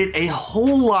enjoyed it a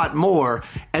whole lot more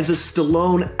as a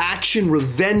Stallone action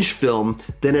revenge film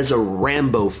than as a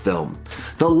Rambo film.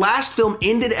 The last film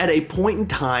ended at a point in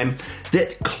time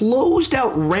that closed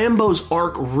out Rambo's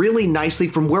arc really nicely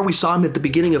from where we saw him at the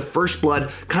beginning of First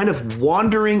Blood, kind of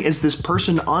wandering as this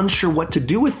person unsure what to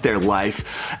do with their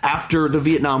life after the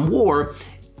Vietnam War.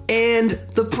 And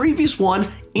the previous one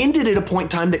ended at a point in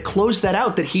time that closed that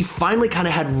out, that he finally kind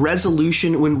of had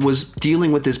resolution when was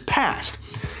dealing with his past.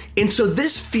 And so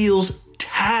this feels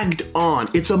tagged on.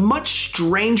 It's a much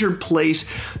stranger place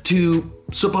to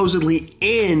supposedly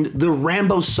end the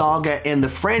Rambo saga and the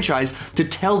franchise, to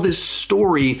tell this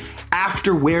story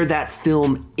after where that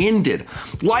film ended.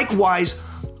 Likewise,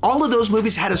 all of those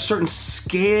movies had a certain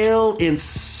scale and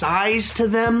size to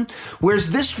them,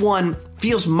 whereas this one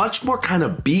feels much more kind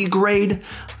of B grade.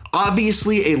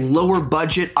 Obviously a lower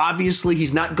budget, obviously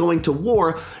he's not going to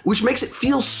war, which makes it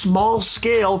feel small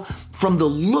scale. From the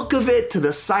look of it to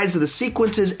the size of the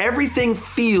sequences, everything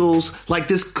feels like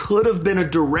this could have been a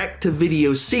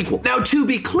direct-to-video sequel. Now, to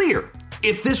be clear,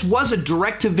 if this was a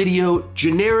direct-to-video,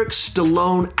 generic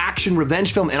Stallone action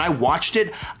revenge film and I watched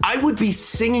it, I would be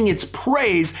singing its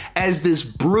praise as this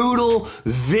brutal,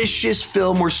 vicious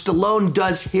film where Stallone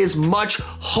does his much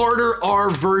harder R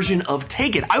version of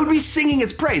Taken. I would be singing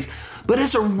its praise. But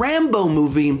as a Rambo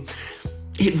movie,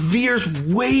 it veers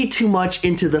way too much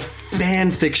into the fan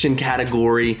fiction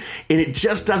category, and it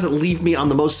just doesn't leave me on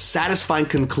the most satisfying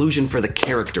conclusion for the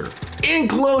character. In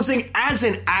closing, as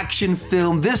an action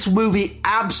film, this movie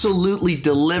absolutely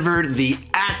delivered the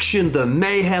action, the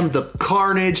mayhem, the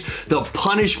carnage, the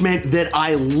punishment that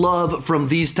I love from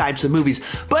these types of movies.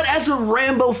 But as a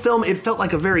Rambo film, it felt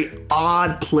like a very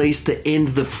odd place to end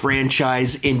the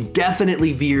franchise and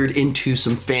definitely veered into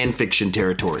some fan fiction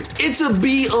territory. It's a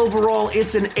B overall.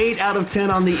 It's an 8 out of 10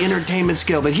 on the entertainment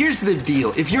scale, but here's the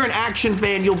deal. If you're an action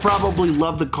fan, you'll probably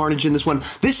love the carnage in this one.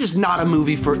 This is not a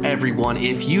movie for everyone.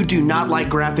 If you do not like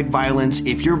graphic violence,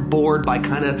 if you're bored by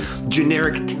kind of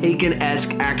generic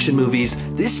Taken-esque action movies,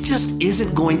 this just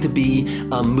isn't going to be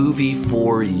a movie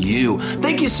for you.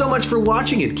 Thank you so much for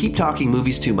watching and keep talking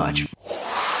movies too much.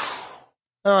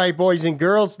 All right, boys and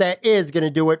girls, that is going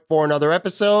to do it for another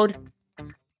episode.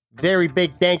 Very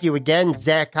big thank you again,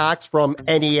 Zack Cox from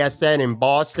NESN in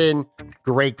Boston.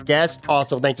 Great guest.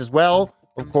 Also, thanks as well,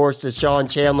 of course, to Sean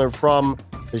Chandler from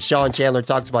the Sean Chandler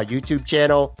Talks About YouTube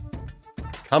channel.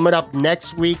 Coming up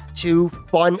next week, 2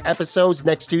 fun episodes.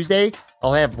 Next Tuesday,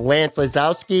 I'll have Lance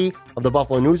Lazowski of the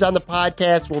Buffalo News on the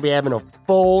podcast. We'll be having a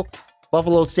full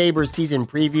Buffalo Sabres season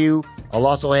preview. I'll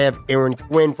also have Aaron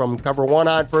Quinn from Cover One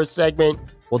on for a segment.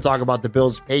 We'll talk about the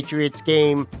Bills-Patriots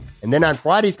game. And then on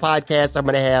Friday's podcast, I'm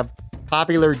going to have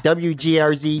popular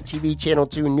WGRZ TV Channel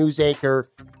 2 news anchor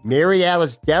Mary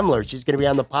Alice Demler. She's going to be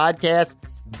on the podcast.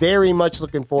 Very much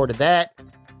looking forward to that.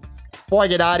 Before I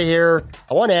get out of here,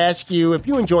 I want to ask you, if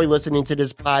you enjoy listening to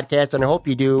this podcast, and I hope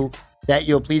you do, that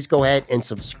you'll please go ahead and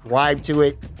subscribe to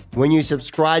it. When you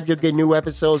subscribe, you'll get new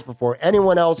episodes before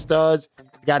anyone else does. If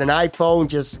you got an iPhone,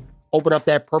 just open up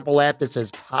that purple app that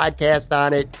says podcast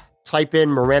on it. Type in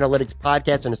Moranalytics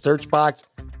Podcast in the search box.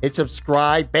 Hit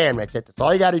subscribe. Bam, that's it. That's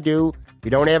all you got to do. If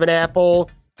you don't have an Apple,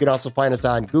 you can also find us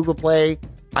on Google Play,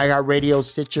 iHeartRadio,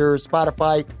 Stitcher,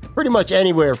 Spotify, pretty much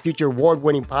anywhere future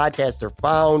award-winning podcasts are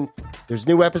found. There's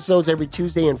new episodes every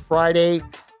Tuesday and Friday.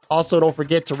 Also, don't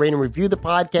forget to rate and review the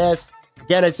podcast.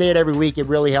 Again, I say it every week. It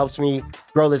really helps me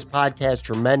grow this podcast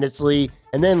tremendously.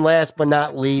 And then last but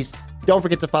not least, don't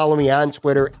forget to follow me on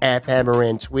Twitter at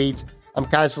PatMoran_tweets. I'm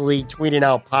constantly tweeting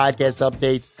out podcast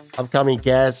updates, upcoming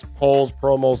guests, polls,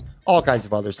 promos, all kinds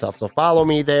of other stuff. So follow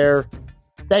me there.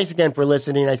 Thanks again for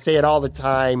listening. I say it all the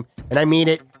time, and I mean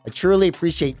it. I truly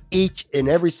appreciate each and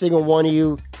every single one of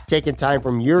you taking time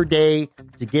from your day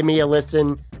to give me a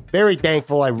listen. Very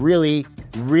thankful. I really,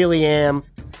 really am.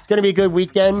 It's going to be a good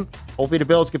weekend. Hopefully the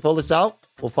Bills can pull this out.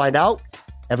 We'll find out.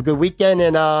 Have a good weekend,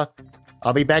 and I'll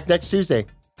be back next Tuesday.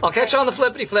 I'll catch you on the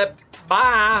flippity flip.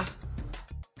 Bye.